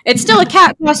 It's still a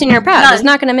cat crossing your path. It's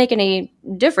not going to make any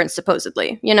difference,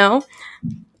 supposedly, Yeah,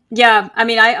 I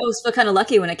mean, I always feel kind of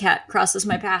lucky when a cat crosses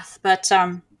my path, but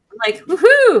I'm like,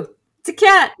 woohoo! It's a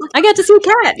cat. I get to see a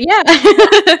cat, yeah.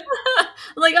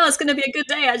 I'm like, oh, it's going to be a good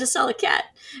day. I just saw a cat.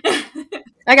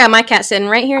 I got my cat sitting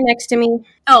right here next to me.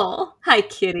 Oh, hi,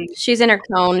 kitty. She's in her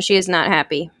cone. She is not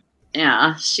happy.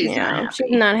 Yeah, she's not happy.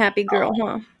 She's not a happy girl,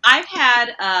 huh? I've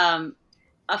had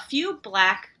a few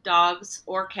black dogs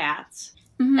or cats,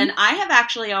 and I have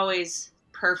actually always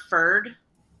preferred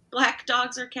black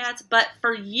dogs or cats, but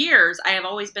for years I have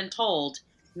always been told,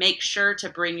 make sure to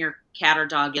bring your cat or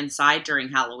dog inside during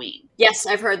Halloween. Yes,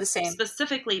 I've heard the same.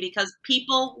 Specifically because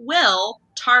people will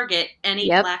target any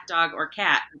black dog or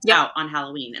cat out on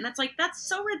Halloween. And that's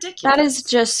so ridiculous. That is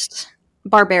just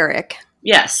barbaric.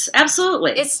 Yes,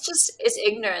 absolutely. It's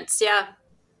ignorance, yeah.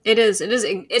 It is.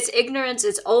 It's ignorance.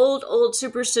 It's old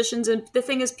superstitions. And the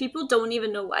thing is, people don't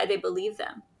even know why they believe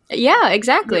them. Yeah,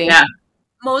 exactly. Yeah.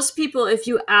 Most people, if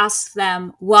you ask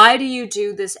them, why do you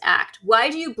do this act? Why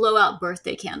do you blow out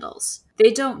birthday candles?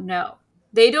 They don't know.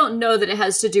 They don't know that it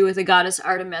has to do with the goddess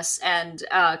Artemis and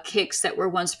cakes that were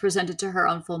once presented to her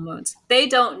on full moons. They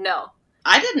don't know.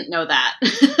 I didn't know that.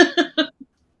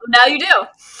 Now you do.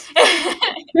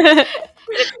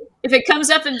 If it comes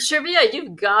up in trivia,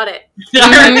 you've got it.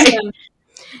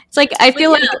 It's like, I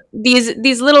feel like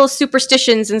these little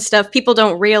superstitions and stuff, people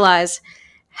don't realize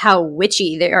how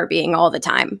witchy they are being all the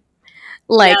time.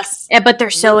 Like, but they're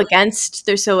so against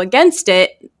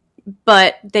it,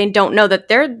 but they don't know that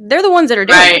they're the ones that are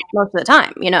doing it most of the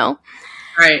time,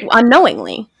 Right.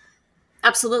 Unknowingly.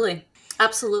 Absolutely.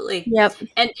 Yep.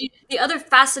 And the other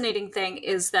fascinating thing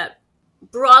is that,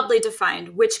 broadly defined,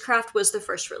 witchcraft was the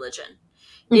first religion.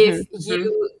 If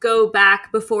you go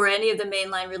back before any of the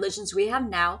mainline religions we have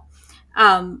now,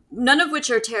 none of which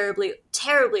are terribly,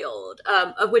 terribly old,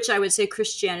 of which I would say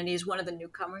Christianity is one of the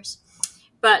newcomers.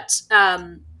 But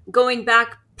going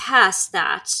back past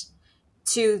that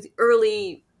to the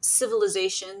early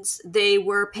civilizations, they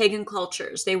were pagan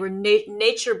cultures. They were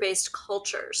nature-based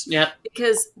cultures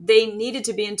because they needed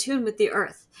to be in tune with the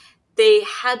earth. They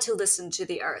had to listen to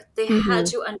the earth. They had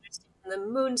to understand the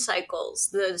moon cycles,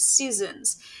 the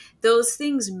seasons. Those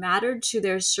things mattered to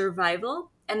their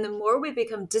survival. And the more we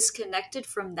become disconnected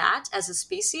from that as a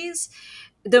species,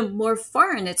 the more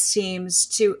foreign it seems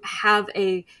to have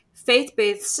a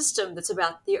faith-based system that's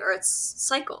about the Earth's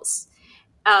cycles.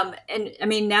 And I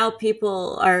mean, now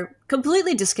people are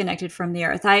completely disconnected from the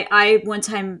Earth. I one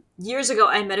time, years ago,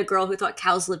 I met a girl who thought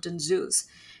cows lived in zoos.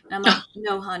 And I'm like,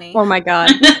 no, honey. Oh my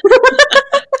God.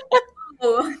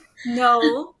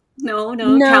 No.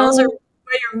 Cows are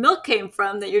where your milk came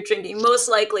from that you're drinking, most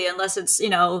likely, unless it's,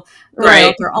 milk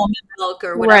or almond milk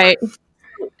or whatever. Right.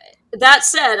 That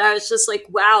said, I was just like,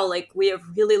 wow, like we have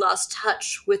really lost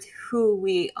touch with who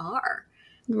we are.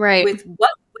 Right. With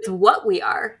what we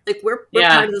are. Like we're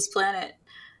part of this planet,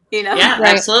 Yeah,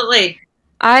 right. Absolutely.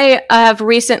 I have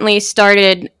recently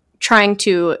started trying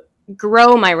to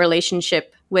grow my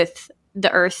relationship with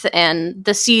the earth and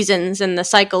the seasons and the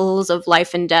cycles of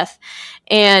life and death.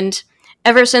 And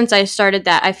ever since I started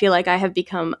that, I feel like I have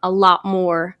become a lot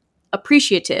more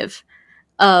appreciative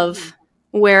of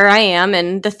where I am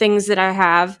and the things that I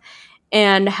have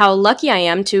and how lucky I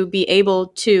am to be able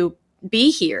to be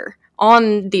here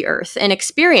on the earth and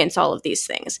experience all of these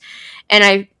things.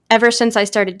 And ever since I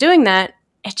started doing that,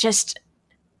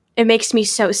 it makes me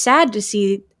so sad to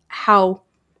see how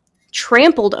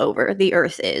trampled over the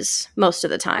earth is most of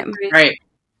the time.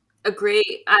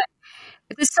 Agree.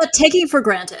 It's taking for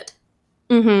granted.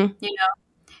 Mm-hmm. You know,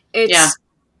 it's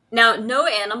now no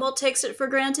animal takes it for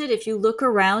granted. If you look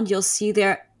around, you'll see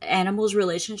their animals'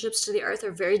 relationships to the earth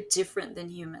are very different than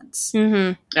humans.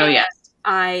 Mm-hmm. Oh, yeah.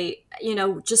 I,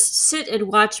 just sit and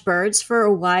watch birds for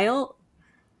a while.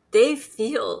 They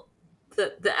feel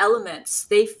the elements.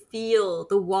 They feel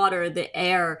the water, the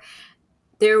air.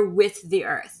 They're with the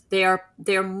earth.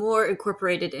 They're more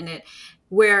incorporated in it.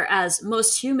 Whereas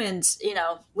most humans,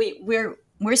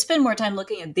 we spend more time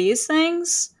looking at these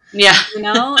things. Yeah.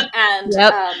 And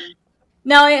Yep.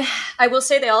 now I will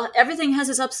say everything has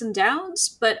its ups and downs,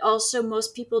 but also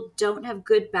most people don't have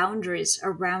good boundaries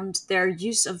around their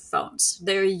use of phones,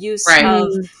 their use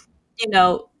of,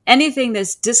 anything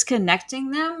that's disconnecting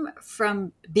them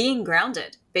from being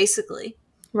grounded, basically.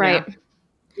 Right.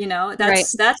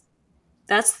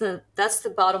 That's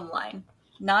the bottom line.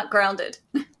 Not grounded.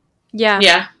 Yeah.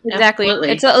 Yeah. Exactly.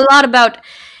 Absolutely. It's a lot about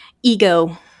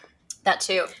ego. That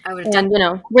too. I would. And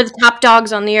we're the top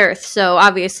dogs on the earth, so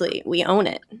obviously we own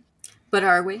it. But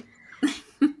are we?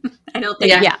 I don't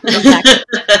think. Yeah. Exactly.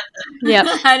 Yep.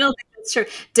 I don't think that's true.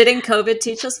 Didn't COVID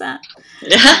teach us that?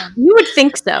 Yeah. You would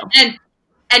think so.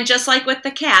 And just like with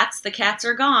the cats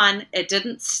are gone. It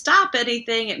didn't stop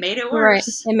anything. It made it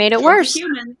worse. Right. It made it for worse.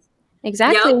 Humans.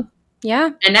 Exactly. Yep.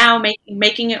 Yeah. And now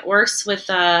making it worse with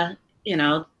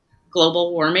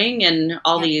global warming and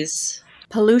all these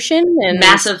pollution and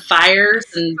massive fires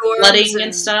and flooding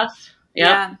and stuff.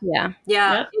 Yep. Yeah.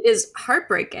 Yep. It is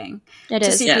heartbreaking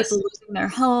to see people losing their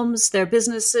homes, their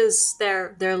businesses,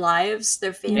 their lives,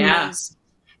 their families.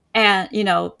 And,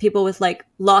 people with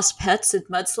lost pets and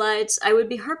mudslides, I would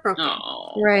be heartbroken.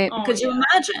 Right. Could you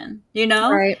imagine,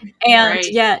 Right. And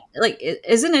yet,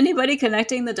 isn't anybody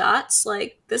connecting the dots?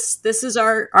 This is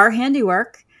our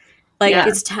handiwork.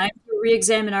 It's time to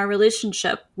re-examine our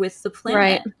relationship with the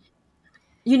planet.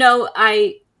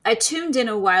 Right. I tuned in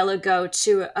a while ago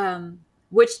to,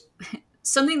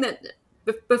 something that,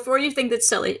 before you think that's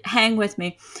silly, hang with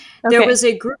me. Okay. There was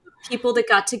a group of people that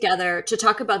got together to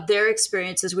talk about their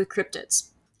experiences with cryptids.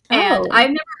 And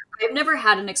I've never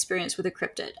had an experience with a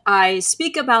cryptid. I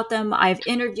speak about them. I've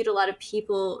interviewed a lot of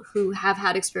people who have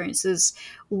had experiences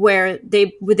where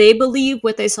they believe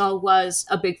what they saw was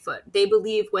a Bigfoot. They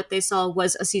believe what they saw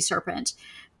was a sea serpent.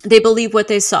 They believe what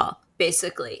they saw,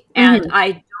 basically. And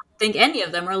I don't think any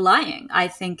of them are lying. I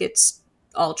think it's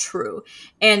all true.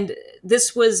 And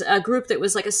this was a group that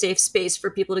was like a safe space for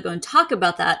people to go and talk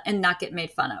about that and not get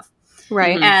made fun of.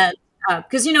 Right. And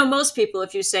because, most people,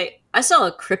 if you say, I saw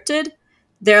a cryptid,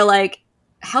 they're like,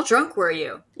 how drunk were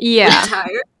you? Yeah. Were you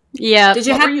tired? Yeah. Did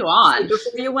you what have were you on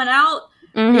before you went out?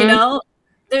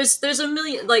 There's a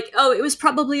million, it was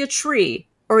probably a tree,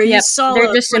 or you saw.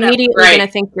 They're just immediately going to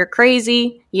think you're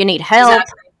crazy. You need help.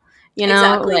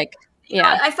 Exactly.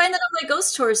 Yeah. I find that on my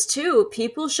ghost tours too.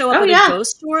 People show up at a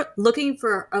ghost tour looking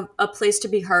for a place to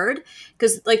be heard,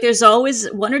 because there's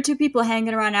always one or two people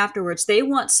hanging around afterwards. They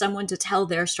want someone to tell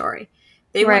their story.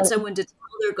 They want someone to tell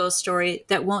their ghost story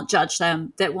that won't judge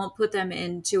them, that won't put them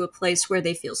into a place where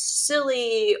they feel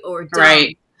silly or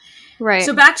dumb. Right.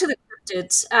 So back to the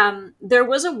cryptids. There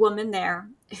was a woman there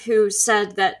who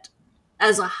said that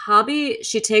as a hobby,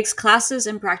 she takes classes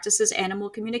and practices animal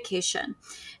communication.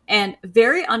 And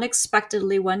very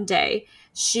unexpectedly one day,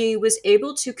 she was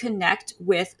able to connect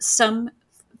with some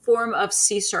form of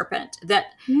sea serpent that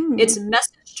its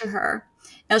message to her.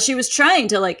 Now, she was trying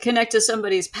to connect to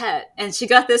somebody's pet, and she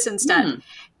got this instead.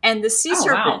 And the sea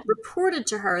serpent reported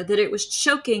to her that it was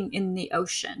choking in the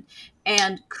ocean.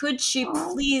 And could she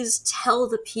please tell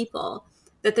the people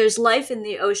that there's life in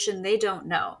the ocean they don't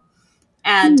know?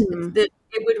 And that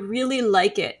it would really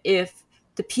like it if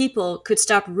the people could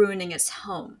stop ruining its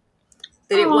home.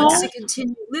 That it wants to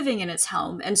continue living in its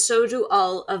home, and so do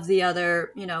all of the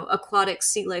other, aquatic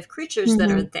sea life creatures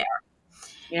that are there.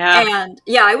 Yeah. And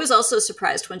I was also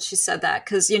surprised when she said that,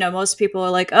 because, most people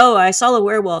are like, oh, I saw a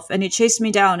werewolf and he chased me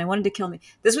down and wanted to kill me.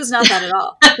 This was not that at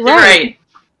all. Right.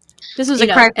 This was a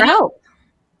cry for help.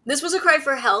 This was a cry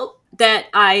for help that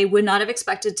I would not have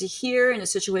expected to hear in a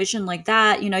situation like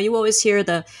that. You always hear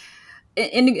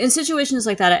in situations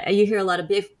like that, you hear a lot of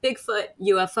Bigfoot,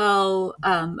 UFO,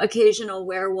 occasional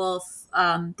werewolf,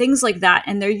 things like that.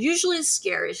 And they're usually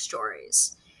scary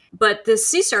stories. But the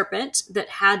sea serpent that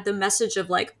had the message of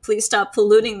please stop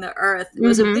polluting the earth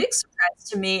was a big surprise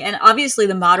to me. And obviously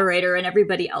the moderator and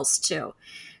everybody else too,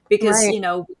 because,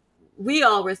 we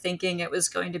all were thinking it was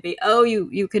going to be, oh,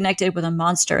 you connected with a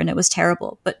monster and it was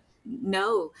terrible. But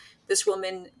no, this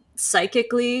woman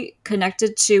psychically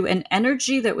connected to an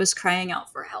energy that was crying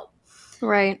out for help.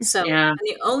 Right. So and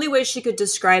the only way she could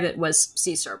describe it was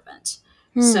sea serpent.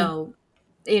 So,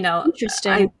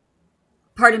 Interesting.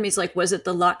 part of me is like, was it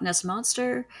the Loch Ness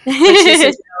Monster? But she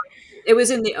says, no, it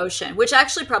was in the ocean, which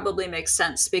actually probably makes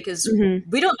sense because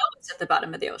we don't know what's at the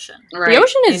bottom of the ocean. Right. The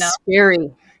ocean is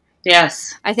scary.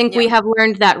 Yes. I think we have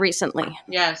learned that recently.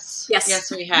 Yes,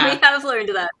 we have. We have learned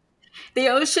that. The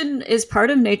ocean is part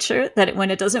of nature that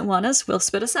when it doesn't want us, will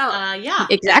spit us out. Yeah,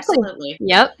 exactly. Absolutely.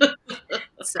 Yep.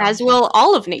 As will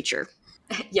all of nature.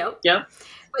 Yep.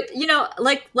 But, you know,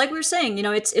 like we were saying, you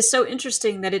know, it's so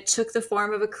interesting that it took the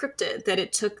form of a cryptid, that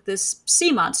it took this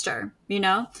sea monster, you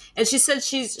know? And she said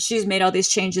she's made all these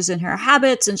changes in her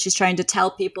habits, and she's trying to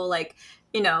tell people, like,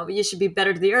 you know, you should be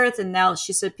better to the earth. And now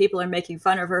she said people are making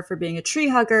fun of her for being a tree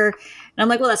hugger. And I'm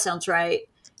like, well, that sounds right.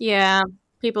 Yeah,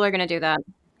 people are going to do that.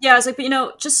 Yeah, I was like, but, you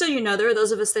know, just so you know, there are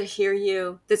those of us that hear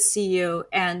you, that see you,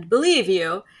 and believe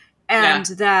you, and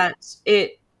that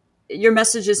your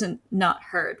message isn't not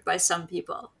heard by some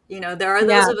people. You know, there are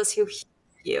those of us who hear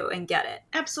you and get it.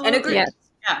 Absolutely. And agree. Yes.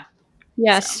 Yeah.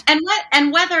 Yes. So.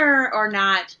 And whether or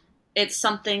not it's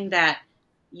something that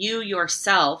you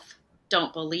yourself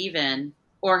don't believe in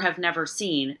or have never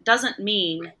seen doesn't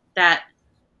mean that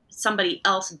somebody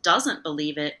else doesn't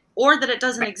believe it or that it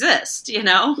doesn't exist, you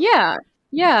know?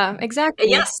 Yeah, exactly.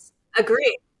 Yes,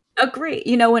 agree.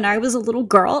 You know, when I was a little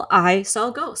girl, I saw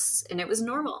ghosts, and it was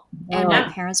normal. And my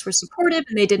parents were supportive,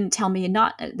 and they didn't tell me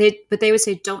but they would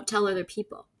say, don't tell other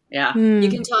people. Yeah. You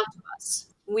can talk to us.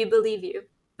 We believe you,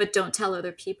 but don't tell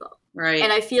other people. Right.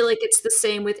 And I feel like it's the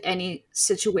same with any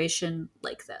situation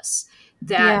like this.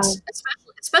 That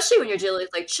especially when you're dealing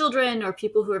with like children or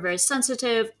people who are very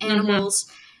sensitive, animals,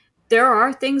 there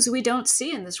are things we don't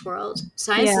see in this world.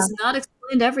 Science has not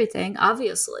explained everything,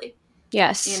 obviously.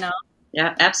 Yes. You know?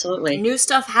 Yeah, absolutely. New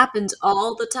stuff happens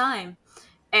all the time.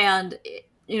 And,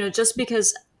 you know, just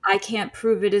because I can't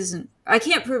prove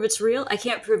it's real, I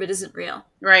can't prove it isn't real.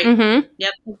 Right. Mm-hmm.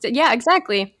 Yep. Yeah,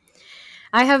 exactly.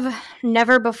 I have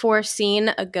never before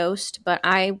seen a ghost, but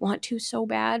I want to so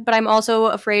bad. But I'm also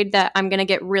afraid that I'm going to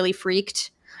get really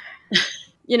freaked.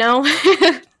 You know?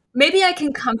 Maybe I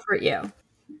can comfort you.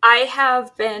 I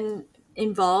have been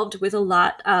involved with a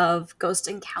lot of ghost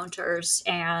encounters,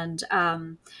 and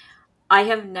I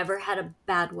have never had a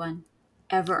bad one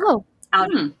ever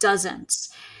out of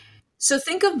dozens. So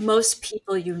think of most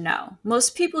people you know.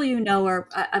 Most people you know are,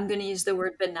 I'm going to use the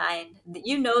word benign.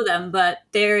 You know them, but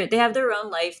they have their own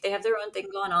life. They have their own thing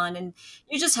going on, and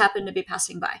you just happen to be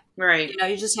passing by. Right. You know,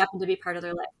 you just happen to be part of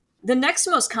their life. The next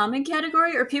most common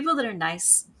category are people that are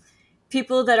nice.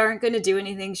 People that aren't going to do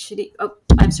anything shitty. Oh,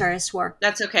 I'm sorry, I swore.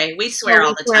 That's okay. We swear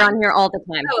all the time. We swear on here all the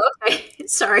time. Oh, okay.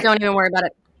 Sorry. Don't even worry about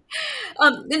it.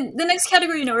 The next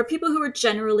category, you know, are people who are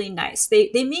generally nice. They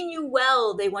mean you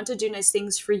well. They want to do nice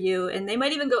things for you, and they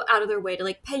might even go out of their way to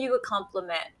like pay you a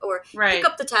compliment or pick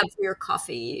up the tab for your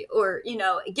coffee or, you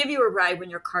know, give you a ride when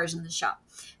your car's in the shop.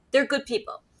 They're good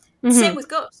people. Mm-hmm. Same with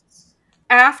ghosts.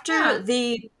 After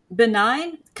the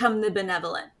benign come the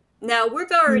benevolent. Now, we've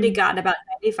already gotten about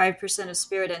 95% of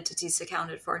spirit entities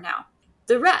accounted for now.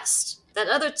 The rest, that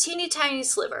other teeny tiny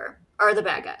sliver, are the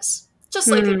bad guys. Just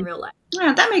like in real life.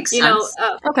 Yeah, that makes sense.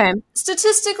 Okay.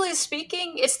 Statistically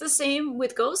speaking, it's the same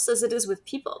with ghosts as it is with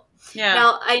people. Yeah.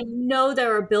 Now, I know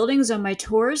there are buildings on my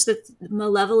tours that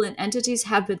malevolent entities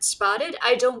have been spotted.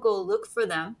 I don't go look for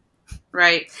them.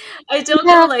 Right. I don't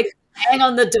go like hang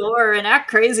on the door and act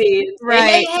crazy. And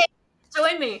say, hey,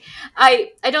 join me.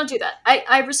 I don't do that.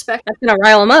 I respect. That's gonna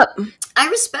rile them up. I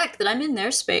respect that I'm in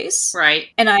their space. Right.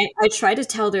 And I try to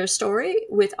tell their story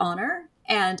with honor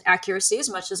and accuracy as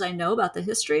much as I know about the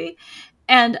history.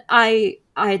 And I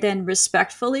then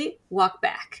respectfully walk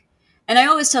back. And I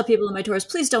always tell people in my tours,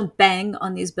 please don't bang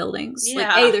on these buildings.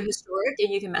 Yeah. Like, they're historic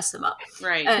and you can mess them up.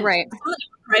 Right. And right.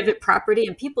 Private property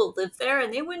and people live there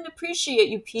and they wouldn't appreciate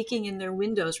you peeking in their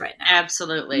windows right now.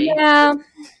 Absolutely. Yeah.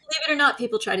 Believe it or not,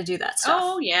 people try to do that stuff.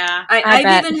 Oh, yeah.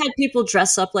 I've even had people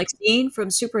dress up like Dean from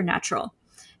Supernatural.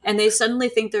 And they suddenly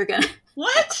think they're going to...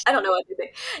 What? I don't know what to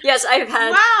think. Yes, I have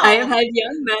had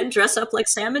young men dress up like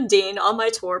Sam and Dean on my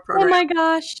tour program. Oh my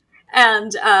gosh.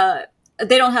 And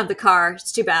they don't have the car.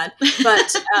 It's too bad.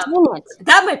 But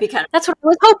that might be kind of... That's what I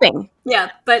was hoping.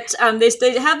 Yeah, but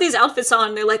they have these outfits on.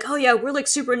 And they're like, oh yeah, we're like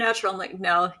Supernatural. I'm like,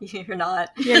 no, you're not.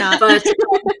 You're not. But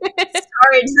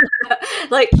sorry.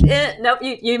 Like, nope,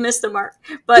 you missed the mark.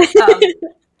 But I think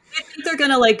they're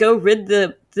going to like go rid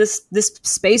this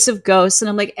space of ghosts. And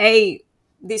I'm like, A,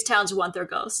 these towns want their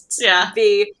ghosts. Yeah.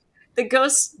 B, the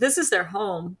ghosts, this is their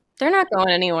home. They're not going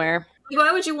anywhere.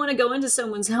 Why would you want to go into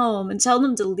someone's home and tell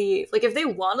them to leave? Like, if they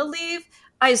want to leave,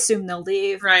 I assume they'll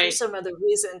leave for some other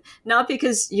reason. Not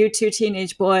because you two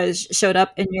teenage boys showed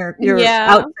up in your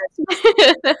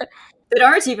outfit. that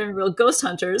aren't even real ghost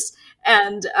hunters,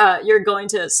 and you're going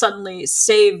to suddenly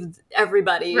save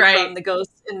everybody from the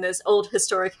ghosts in this old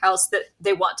historic house that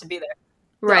they want to be there.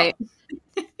 Right.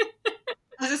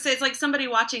 I was gonna say, it's like somebody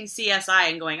watching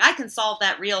CSI and going, I can solve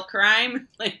that real crime.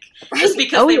 Like, just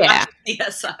because they watch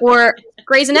CSI. Or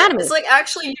Grey's Anatomy. It's like,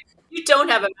 actually, you don't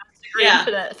have a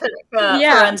master's degree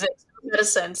in forensics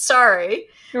medicine. Sorry.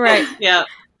 Right. Yeah.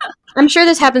 I'm sure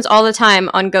this happens all the time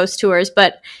on ghost tours,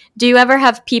 but do you ever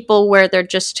have people where they're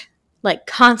just like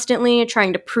constantly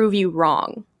trying to prove you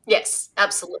wrong? Yes,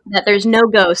 absolutely. That there's no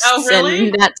ghosts really?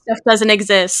 and that stuff doesn't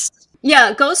exist.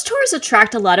 Yeah, ghost tours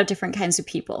attract a lot of different kinds of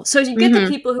people. So you get the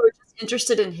people who are just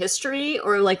interested in history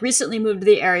or like recently moved to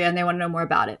the area and they want to know more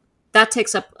about it. That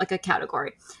takes up like a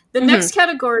category. The next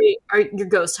category are your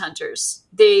ghost hunters.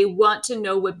 They want to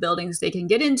know what buildings they can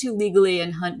get into legally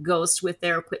and hunt ghosts with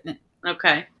their equipment.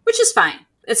 Okay. Which is fine.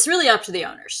 It's really up to the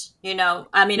owners, you know?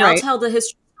 I mean, I'll tell the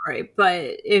history story,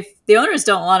 but if the owners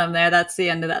don't want them there, that's the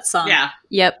end of that song. Yeah.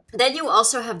 Yep. Then you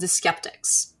also have the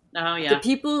skeptics. Oh, yeah. The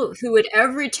people who at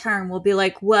every turn will be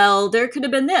like, well, there could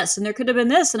have been this, and there could have been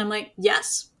this. And I'm like,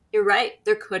 yes, you're right.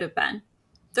 There could have been.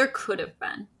 There could have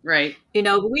been. Right. You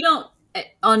know, we don't,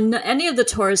 on any of the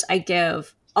tours I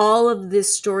give, all of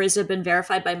these stories have been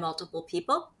verified by multiple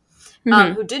people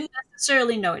who didn't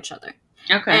necessarily know each other.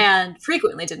 Okay. And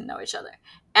frequently didn't know each other.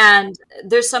 And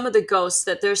there's some of the ghosts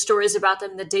that there's stories about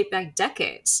them that date back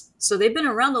decades. So they've been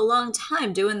around a long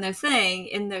time doing their thing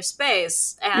in their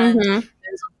space. And there's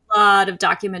a lot of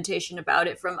documentation about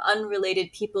it from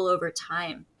unrelated people over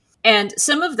time. And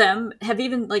some of them have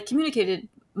even like communicated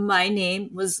my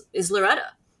name is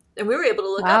Loretta. And we were able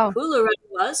to look up who Loretta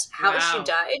was, how she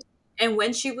died, and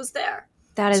when she was there.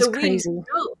 That is crazy.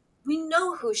 We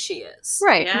know who she is.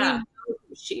 Right. Yeah. We know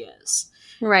who she is.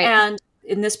 Right. And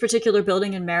in this particular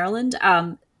building in Maryland,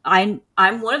 I'm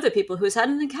one of the people who's had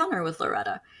an encounter with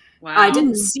Loretta. Wow. I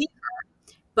didn't see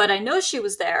her, but I know she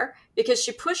was there because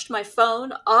she pushed my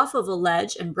phone off of a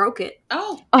ledge and broke it.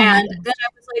 Oh. And then I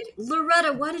was like,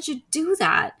 Loretta, why did you do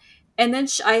that? And then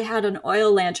I had an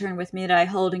oil lantern with me that I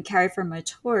hold and carry for my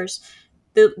tours.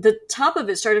 The top of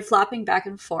it started flopping back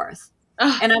and forth.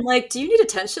 Oh. And I'm like, do you need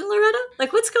attention, Loretta?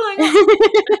 Like, what's going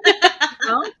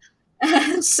on?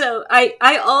 And so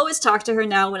I always talk to her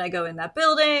now when I go in that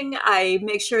building. I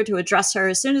make sure to address her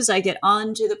as soon as I get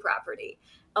onto the property.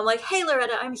 I'm like, hey,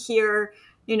 Loretta, I'm here.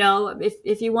 You know,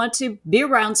 if you want to be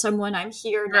around someone, I'm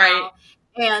here now. Right.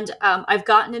 And I've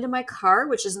gotten into my car,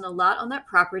 which isn't a lot on that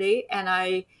property.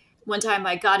 And one time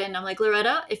I got in, I'm like,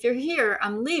 Loretta, if you're here,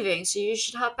 I'm leaving, so you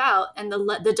should hop out. And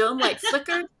the dome light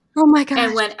flickered. Oh my gosh.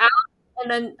 And went out. And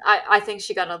then I think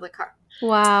she got out of the car.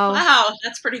 Wow,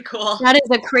 that's pretty cool. That is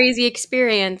a crazy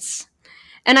experience.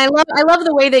 And I love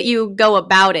the way that you go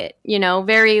about it, you know,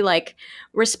 very like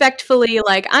respectfully,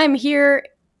 like I'm here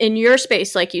in your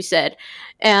space, like you said.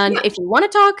 And if you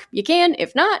want to talk, you can.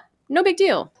 If not, no big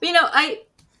deal. You know,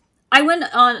 I went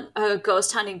on a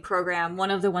ghost hunting program,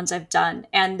 one of the ones I've done,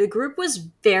 and the group was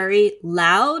very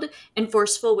loud and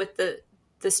forceful with the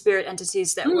spirit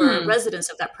entities that were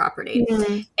residents of that property.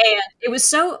 And it was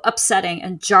so upsetting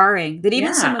and jarring that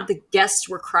even some of the guests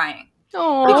were crying.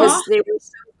 Aww. Because they were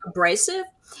so abrasive.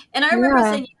 And I remember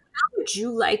thinking, how would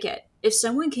you like it if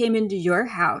someone came into your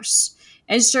house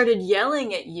and started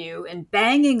yelling at you and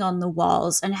banging on the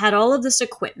walls and had all of this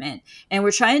equipment and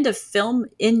were trying to film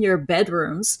in your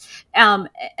bedrooms? And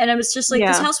I was just like,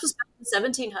 this house was back in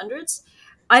the 1700s.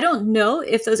 I don't know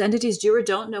if those entities do or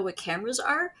don't know what cameras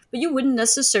are, but you wouldn't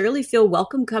necessarily feel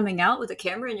welcome coming out with a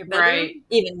camera in your bedroom.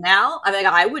 Even now, I mean,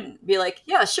 I wouldn't be like,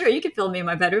 yeah, sure, you can film me in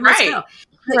my bedroom. Let's go.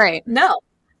 Like, no,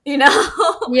 you know?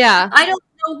 Yeah. I don't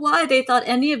know why they thought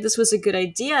any of this was a good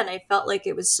idea, and I felt like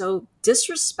it was so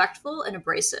disrespectful and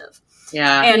abrasive.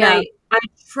 Yeah. And I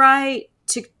try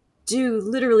to do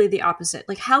literally the opposite.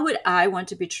 Like, how would I want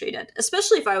to be treated?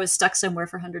 Especially if I was stuck somewhere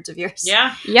for hundreds of years.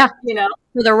 Yeah. Yeah. You know?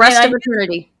 For the rest of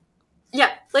eternity. Yeah.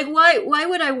 Like, why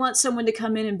would I want someone to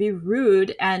come in and be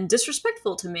rude and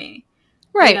disrespectful to me?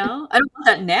 Right. You know? I don't want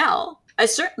that now. I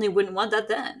certainly wouldn't want that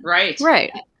then. Right.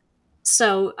 Right.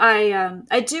 So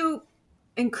I do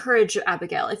encourage you,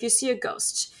 Abigail, if you see a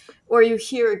ghost or you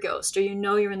hear a ghost or you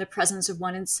know you're in the presence of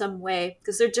one in some way,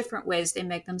 because there are different ways they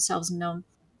make themselves known.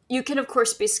 You can, of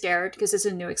course, be scared because it's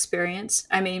a new experience.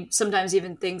 I mean, sometimes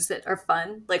even things that are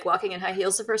fun, like walking in high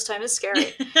heels the first time, is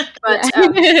scary. But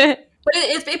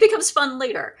it becomes fun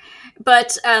later.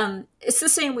 But it's the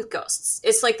same with ghosts.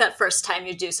 It's like that first time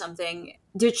you do something.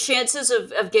 The chances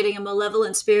of getting a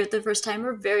malevolent spirit the first time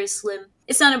are very slim.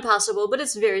 It's not impossible, but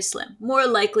it's very slim. More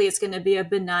likely it's going to be a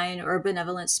benign or a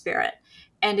benevolent spirit.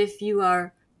 And if you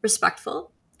are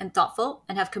respectful and thoughtful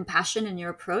and have compassion in your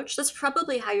approach, that's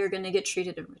probably how you're going to get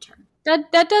treated in return.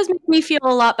 That does make me feel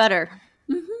a lot better.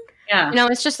 Yeah.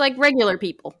 It's just like regular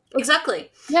people.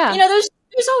 Exactly. Yeah.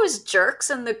 There's always jerks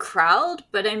in the crowd,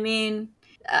 but I mean,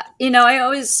 I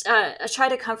always I try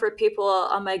to comfort people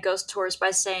on my ghost tours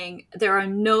by saying there are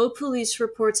no police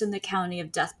reports in the county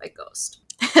of death by ghost.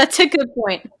 That's a good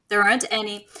point. There aren't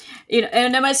any.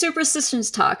 And in my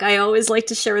superstitions talk, I always like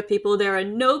to share with people there are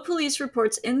no police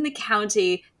reports in the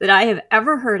county that I have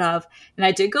ever heard of, and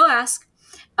I did go ask,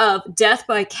 of death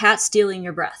by cat stealing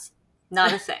your breath.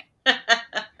 Not a thing.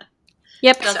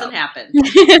 Yep. Doesn't happen.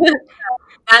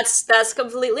 That's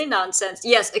completely nonsense.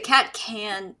 Yes, a cat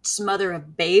can smother a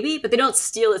baby, but they don't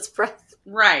steal its breath.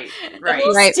 Right. The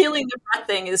whole stealing the breath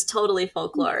thing is totally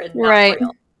folklore and not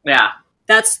real. Yeah.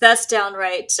 That's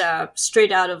downright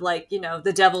straight out of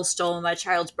the devil stole my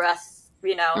child's breath.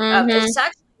 It's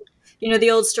actually,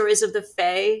 the old stories of the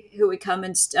Fae who would come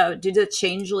and do the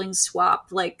changeling swap.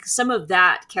 Like some of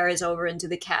that carries over into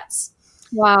the cats.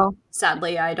 Wow.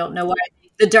 Sadly, I don't know why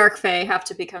the dark Fae have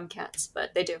to become cats,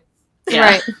 but they do.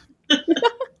 Yeah. Right.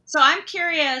 So I'm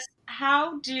curious,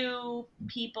 how do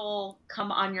people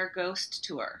come on your ghost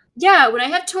tour? Yeah, when I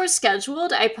have tours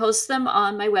scheduled, I post them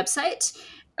on my website.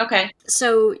 Okay.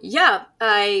 So yeah,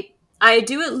 I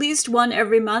do at least one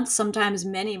every month, sometimes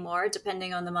many more,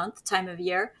 depending on the month, time of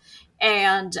year.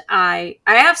 And I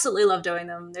absolutely love doing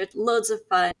them. They're loads of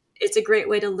fun. It's a great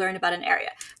way to learn about an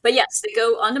area. But yes, they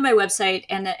go onto my website,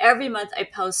 and every month I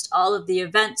post all of the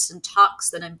events and talks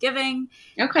that I'm giving.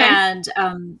 Okay. And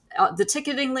the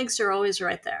ticketing links are always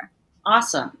right there.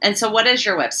 Awesome. And so what is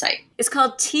your website? It's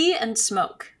called Tea and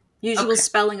Smoke. Usual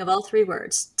spelling of all three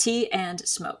words. Tea and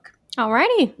Smoke.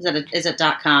 Alrighty. Is it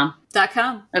 .com?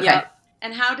 .com. Okay. Yep.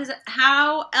 And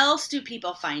how else do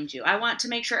people find you? I want to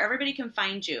make sure everybody can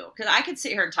find you, because I could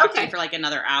sit here and talk to you for like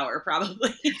another hour,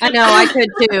 probably. I know, I could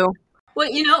too.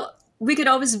 Well, we could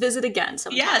always visit again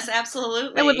sometime. Yes,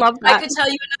 absolutely. I would love that. I could tell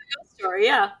you another ghost story,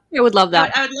 yeah. I would love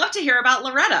that. I would love to hear about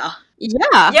Loretta.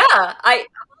 Yeah. Yeah,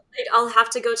 I'll have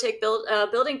to go take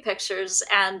building pictures,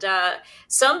 and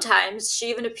sometimes she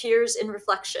even appears in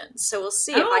reflections. So we'll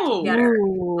see if I can get her.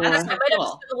 That's I might have to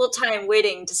spend a little time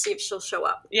waiting to see if she'll show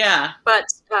up. Yeah, but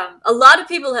a lot of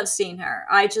people have seen her.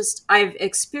 I've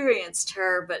experienced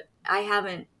her, but I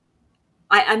haven't.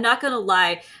 I'm not gonna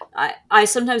lie. I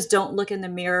sometimes don't look in the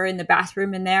mirror in the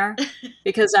bathroom in there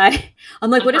because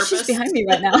I'm like, what if she's behind me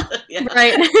right now?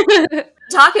 Right.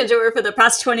 Talking to her for the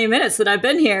past 20 minutes that I've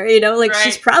been here,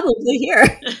 she's probably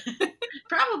here.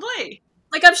 Probably.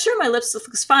 Like, I'm sure my lipstick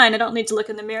looks fine. I don't need to look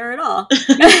in the mirror at all.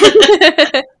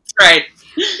 Right.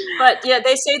 But yeah,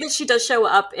 they say that she does show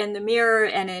up in the mirror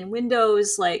and in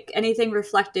windows, like anything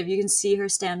reflective. You can see her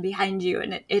stand behind you,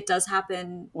 and it does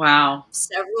happen. Wow.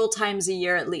 Several times a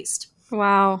year at least.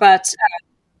 Wow. But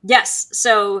yes,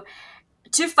 so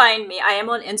to find me, I am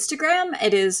on Instagram.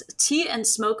 It is Tea and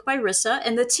Smoke by Rissa,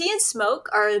 and the tea and smoke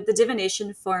are the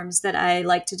divination forms that I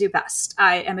like to do best.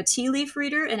 I am a tea leaf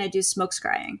reader, and I do smoke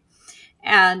scrying.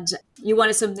 And you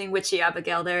wanted something witchy,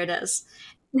 Abigail. There it is.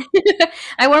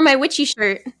 I wore my witchy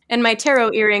shirt and my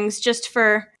tarot earrings just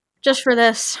for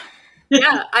this.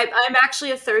 Yeah, I'm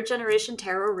actually a third generation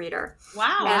tarot reader.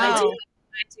 Wow. And I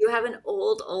do have an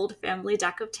old family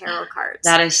deck of tarot cards.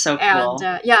 That is so cool.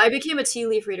 And I became a tea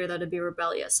leaf reader, though, to be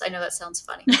rebellious. I know that sounds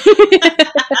funny.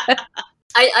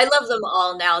 I love them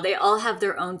all now. They all have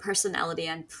their own personality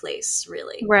and place,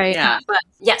 really. Right. Yeah. But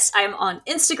yes, I'm on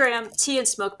Instagram, Tea and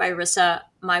Smoke by Rissa.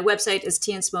 My website is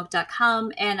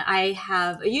teandsmoke.com, and I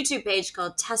have a YouTube page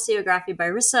called Tessiography by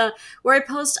Rissa, where I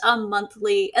post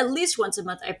at least once a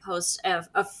month, I post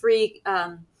a free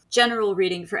general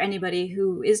reading for anybody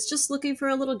who is just looking for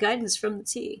a little guidance from the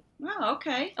tea. Oh,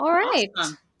 okay. All right.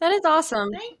 Awesome. That is awesome.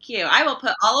 Thank you. I will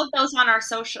put all of those on our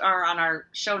social or on our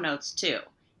show notes too.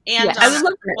 And yes, I would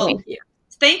love that.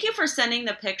 Thank you for sending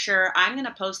the picture. I'm going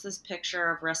to post this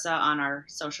picture of Rissa on our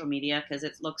social media because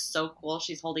it looks so cool.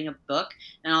 She's holding a book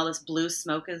and all this blue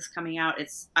smoke is coming out.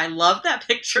 I love that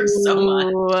picture so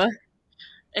much.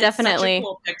 It's definitely such a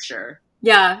cool picture.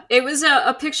 Yeah, it was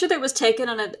a picture that was taken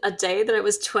on a day that it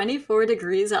was 24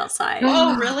 degrees outside.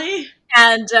 Oh, really?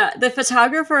 And the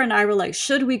photographer and I were like,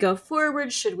 should we go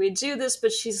forward? Should we do this?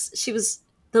 But she was,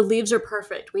 the leaves are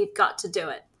perfect. We've got to do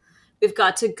it. We've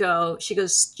got to go. She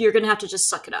goes, you're going to have to just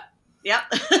suck it up. Yep.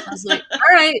 I was like, all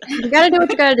right. You got to do what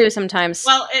you got to do sometimes.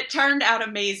 Well, it turned out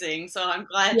amazing, so I'm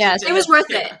glad. Yes, it was worth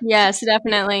it. Yes,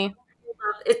 definitely.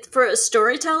 For a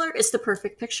storyteller, it's the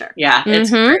perfect picture. Yeah,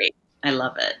 it's great. I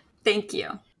love it. Thank you.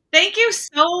 Thank you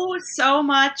so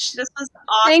much. This was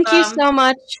awesome. Thank you so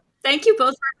much. Thank you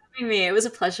both for having me. It was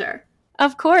a pleasure.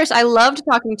 Of course. I loved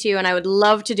talking to you, and I would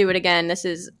love to do it again. This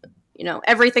is,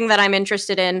 everything that I'm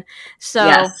interested in. So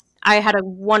Yes. I had a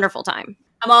wonderful time.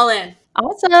 I'm all in.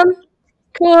 Awesome.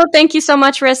 Cool. Thank you so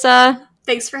much, Rissa.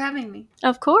 Thanks for having me.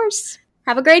 Of course.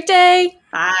 Have a great day.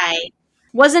 Bye.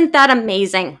 Wasn't that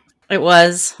amazing? It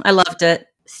was. I loved it.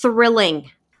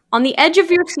 Thrilling. On the edge of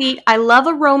your seat. I love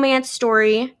a romance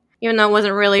story, even though it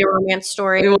wasn't really a romance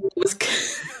story. It was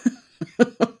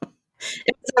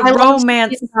a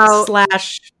romance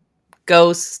 /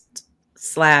 ghost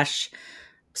 /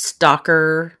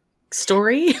 stalker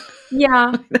story.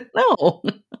 Yeah. No.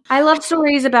 I love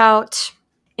stories about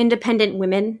independent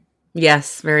women.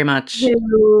 Yes, very much.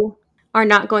 Who are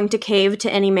not going to cave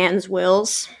to any man's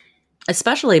wills.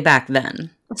 Especially back then.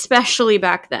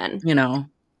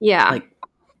 Yeah. Like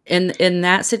in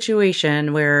that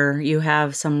situation where you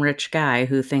have some rich guy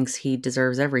who thinks he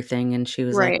deserves everything, and she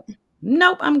was like,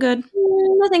 nope, I'm good.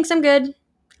 No thanks, I'm good.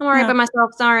 I'm all right by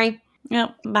myself, sorry.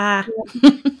 Yep, bye.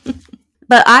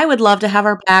 But I would love to have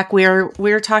her back.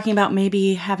 We're talking about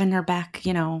maybe having her back,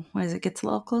 as it gets a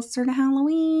little closer to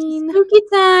Halloween. Spooky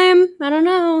time. I don't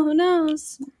know. Who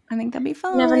knows? I think that'd be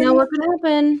fun. Never know what could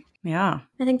happen. Yeah.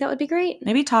 I think that would be great.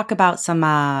 Maybe talk about some,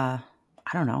 I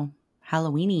don't know,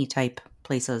 Halloween-y type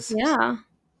places. Yeah.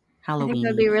 Halloween. I think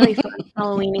that'd be really fun.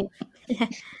 Halloween-y.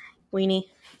 Weenie.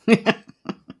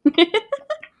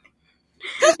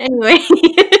 Anyway.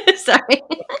 Sorry.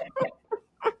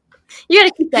 You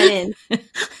gotta keep that in.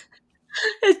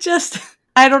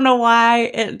 I don't know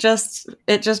why, it just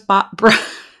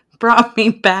brought me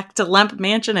back to Lemp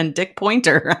Mansion and Dick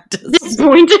Pointer. Dick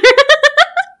Pointer?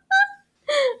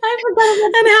 I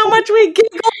forgot and how much we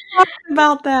giggled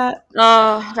about that.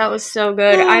 Oh, that was so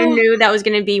good. I knew that was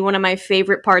going to be one of my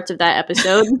favorite parts of that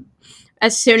episode.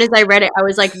 As soon as I read it, I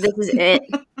was like, this is it.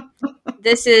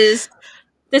 This is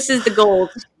the gold.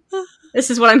 This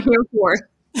is what I'm here for.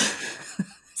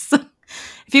 So,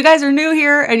 if you guys are new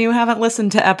here and you haven't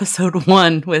listened to episode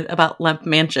 1 about Lemp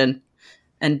Mansion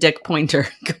and Dick Pointer,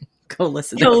 go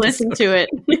listen to it. Go listen to it.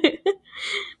 We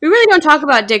really don't talk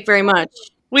about Dick very much.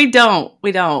 We don't,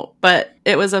 but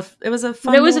it was a fun. It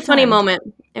was a funny moment.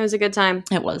 It was a good time.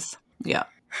 It was. Yeah.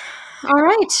 All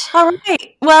right.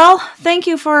 Well, thank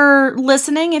you for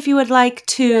listening. If you would like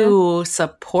to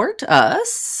support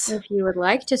us. If you would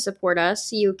like to support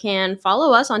us, you can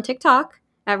follow us on TikTok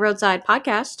at Roadside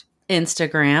Podcast.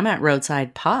 Instagram at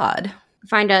Roadside Pod.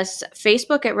 Find us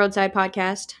Facebook at Roadside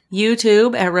Podcast.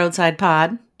 YouTube at Roadside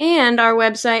Pod. And our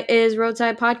website is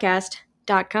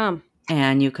roadsidepodcast.com.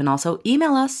 And you can also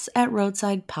email us at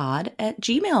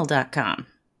roadsidepod@gmail.com.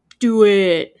 Do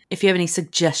it. If you have any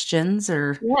suggestions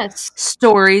or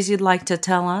stories you'd like to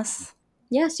tell us.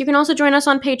 Yes, you can also join us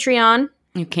on Patreon.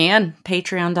 You can.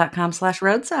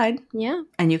 Patreon.com/roadside. Yeah.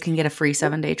 And you can get a free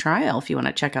 7-day trial if you want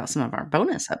to check out some of our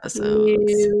bonus episodes.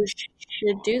 You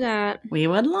should do that. We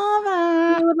would love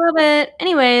it. We would love it.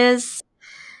 Anyways,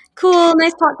 cool.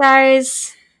 Nice talk,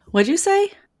 guys. What'd you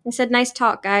say? I said nice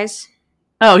talk, guys.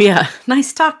 Oh, yeah.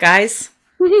 Nice talk, guys.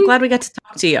 I'm glad we got to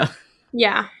talk to you.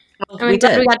 Yeah. Well, we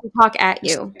did. We got to talk at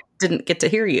you. Just didn't get to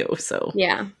hear you, so.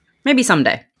 Yeah. Maybe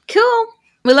someday. Cool.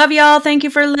 We love y'all. Thank you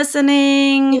for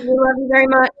listening. We love you very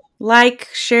much. Like,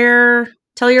 share,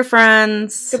 tell your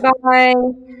friends. Goodbye.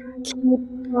 Keep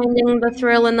finding the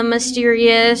thrill and the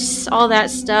mysterious, all that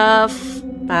stuff.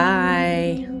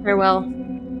 Bye. Farewell.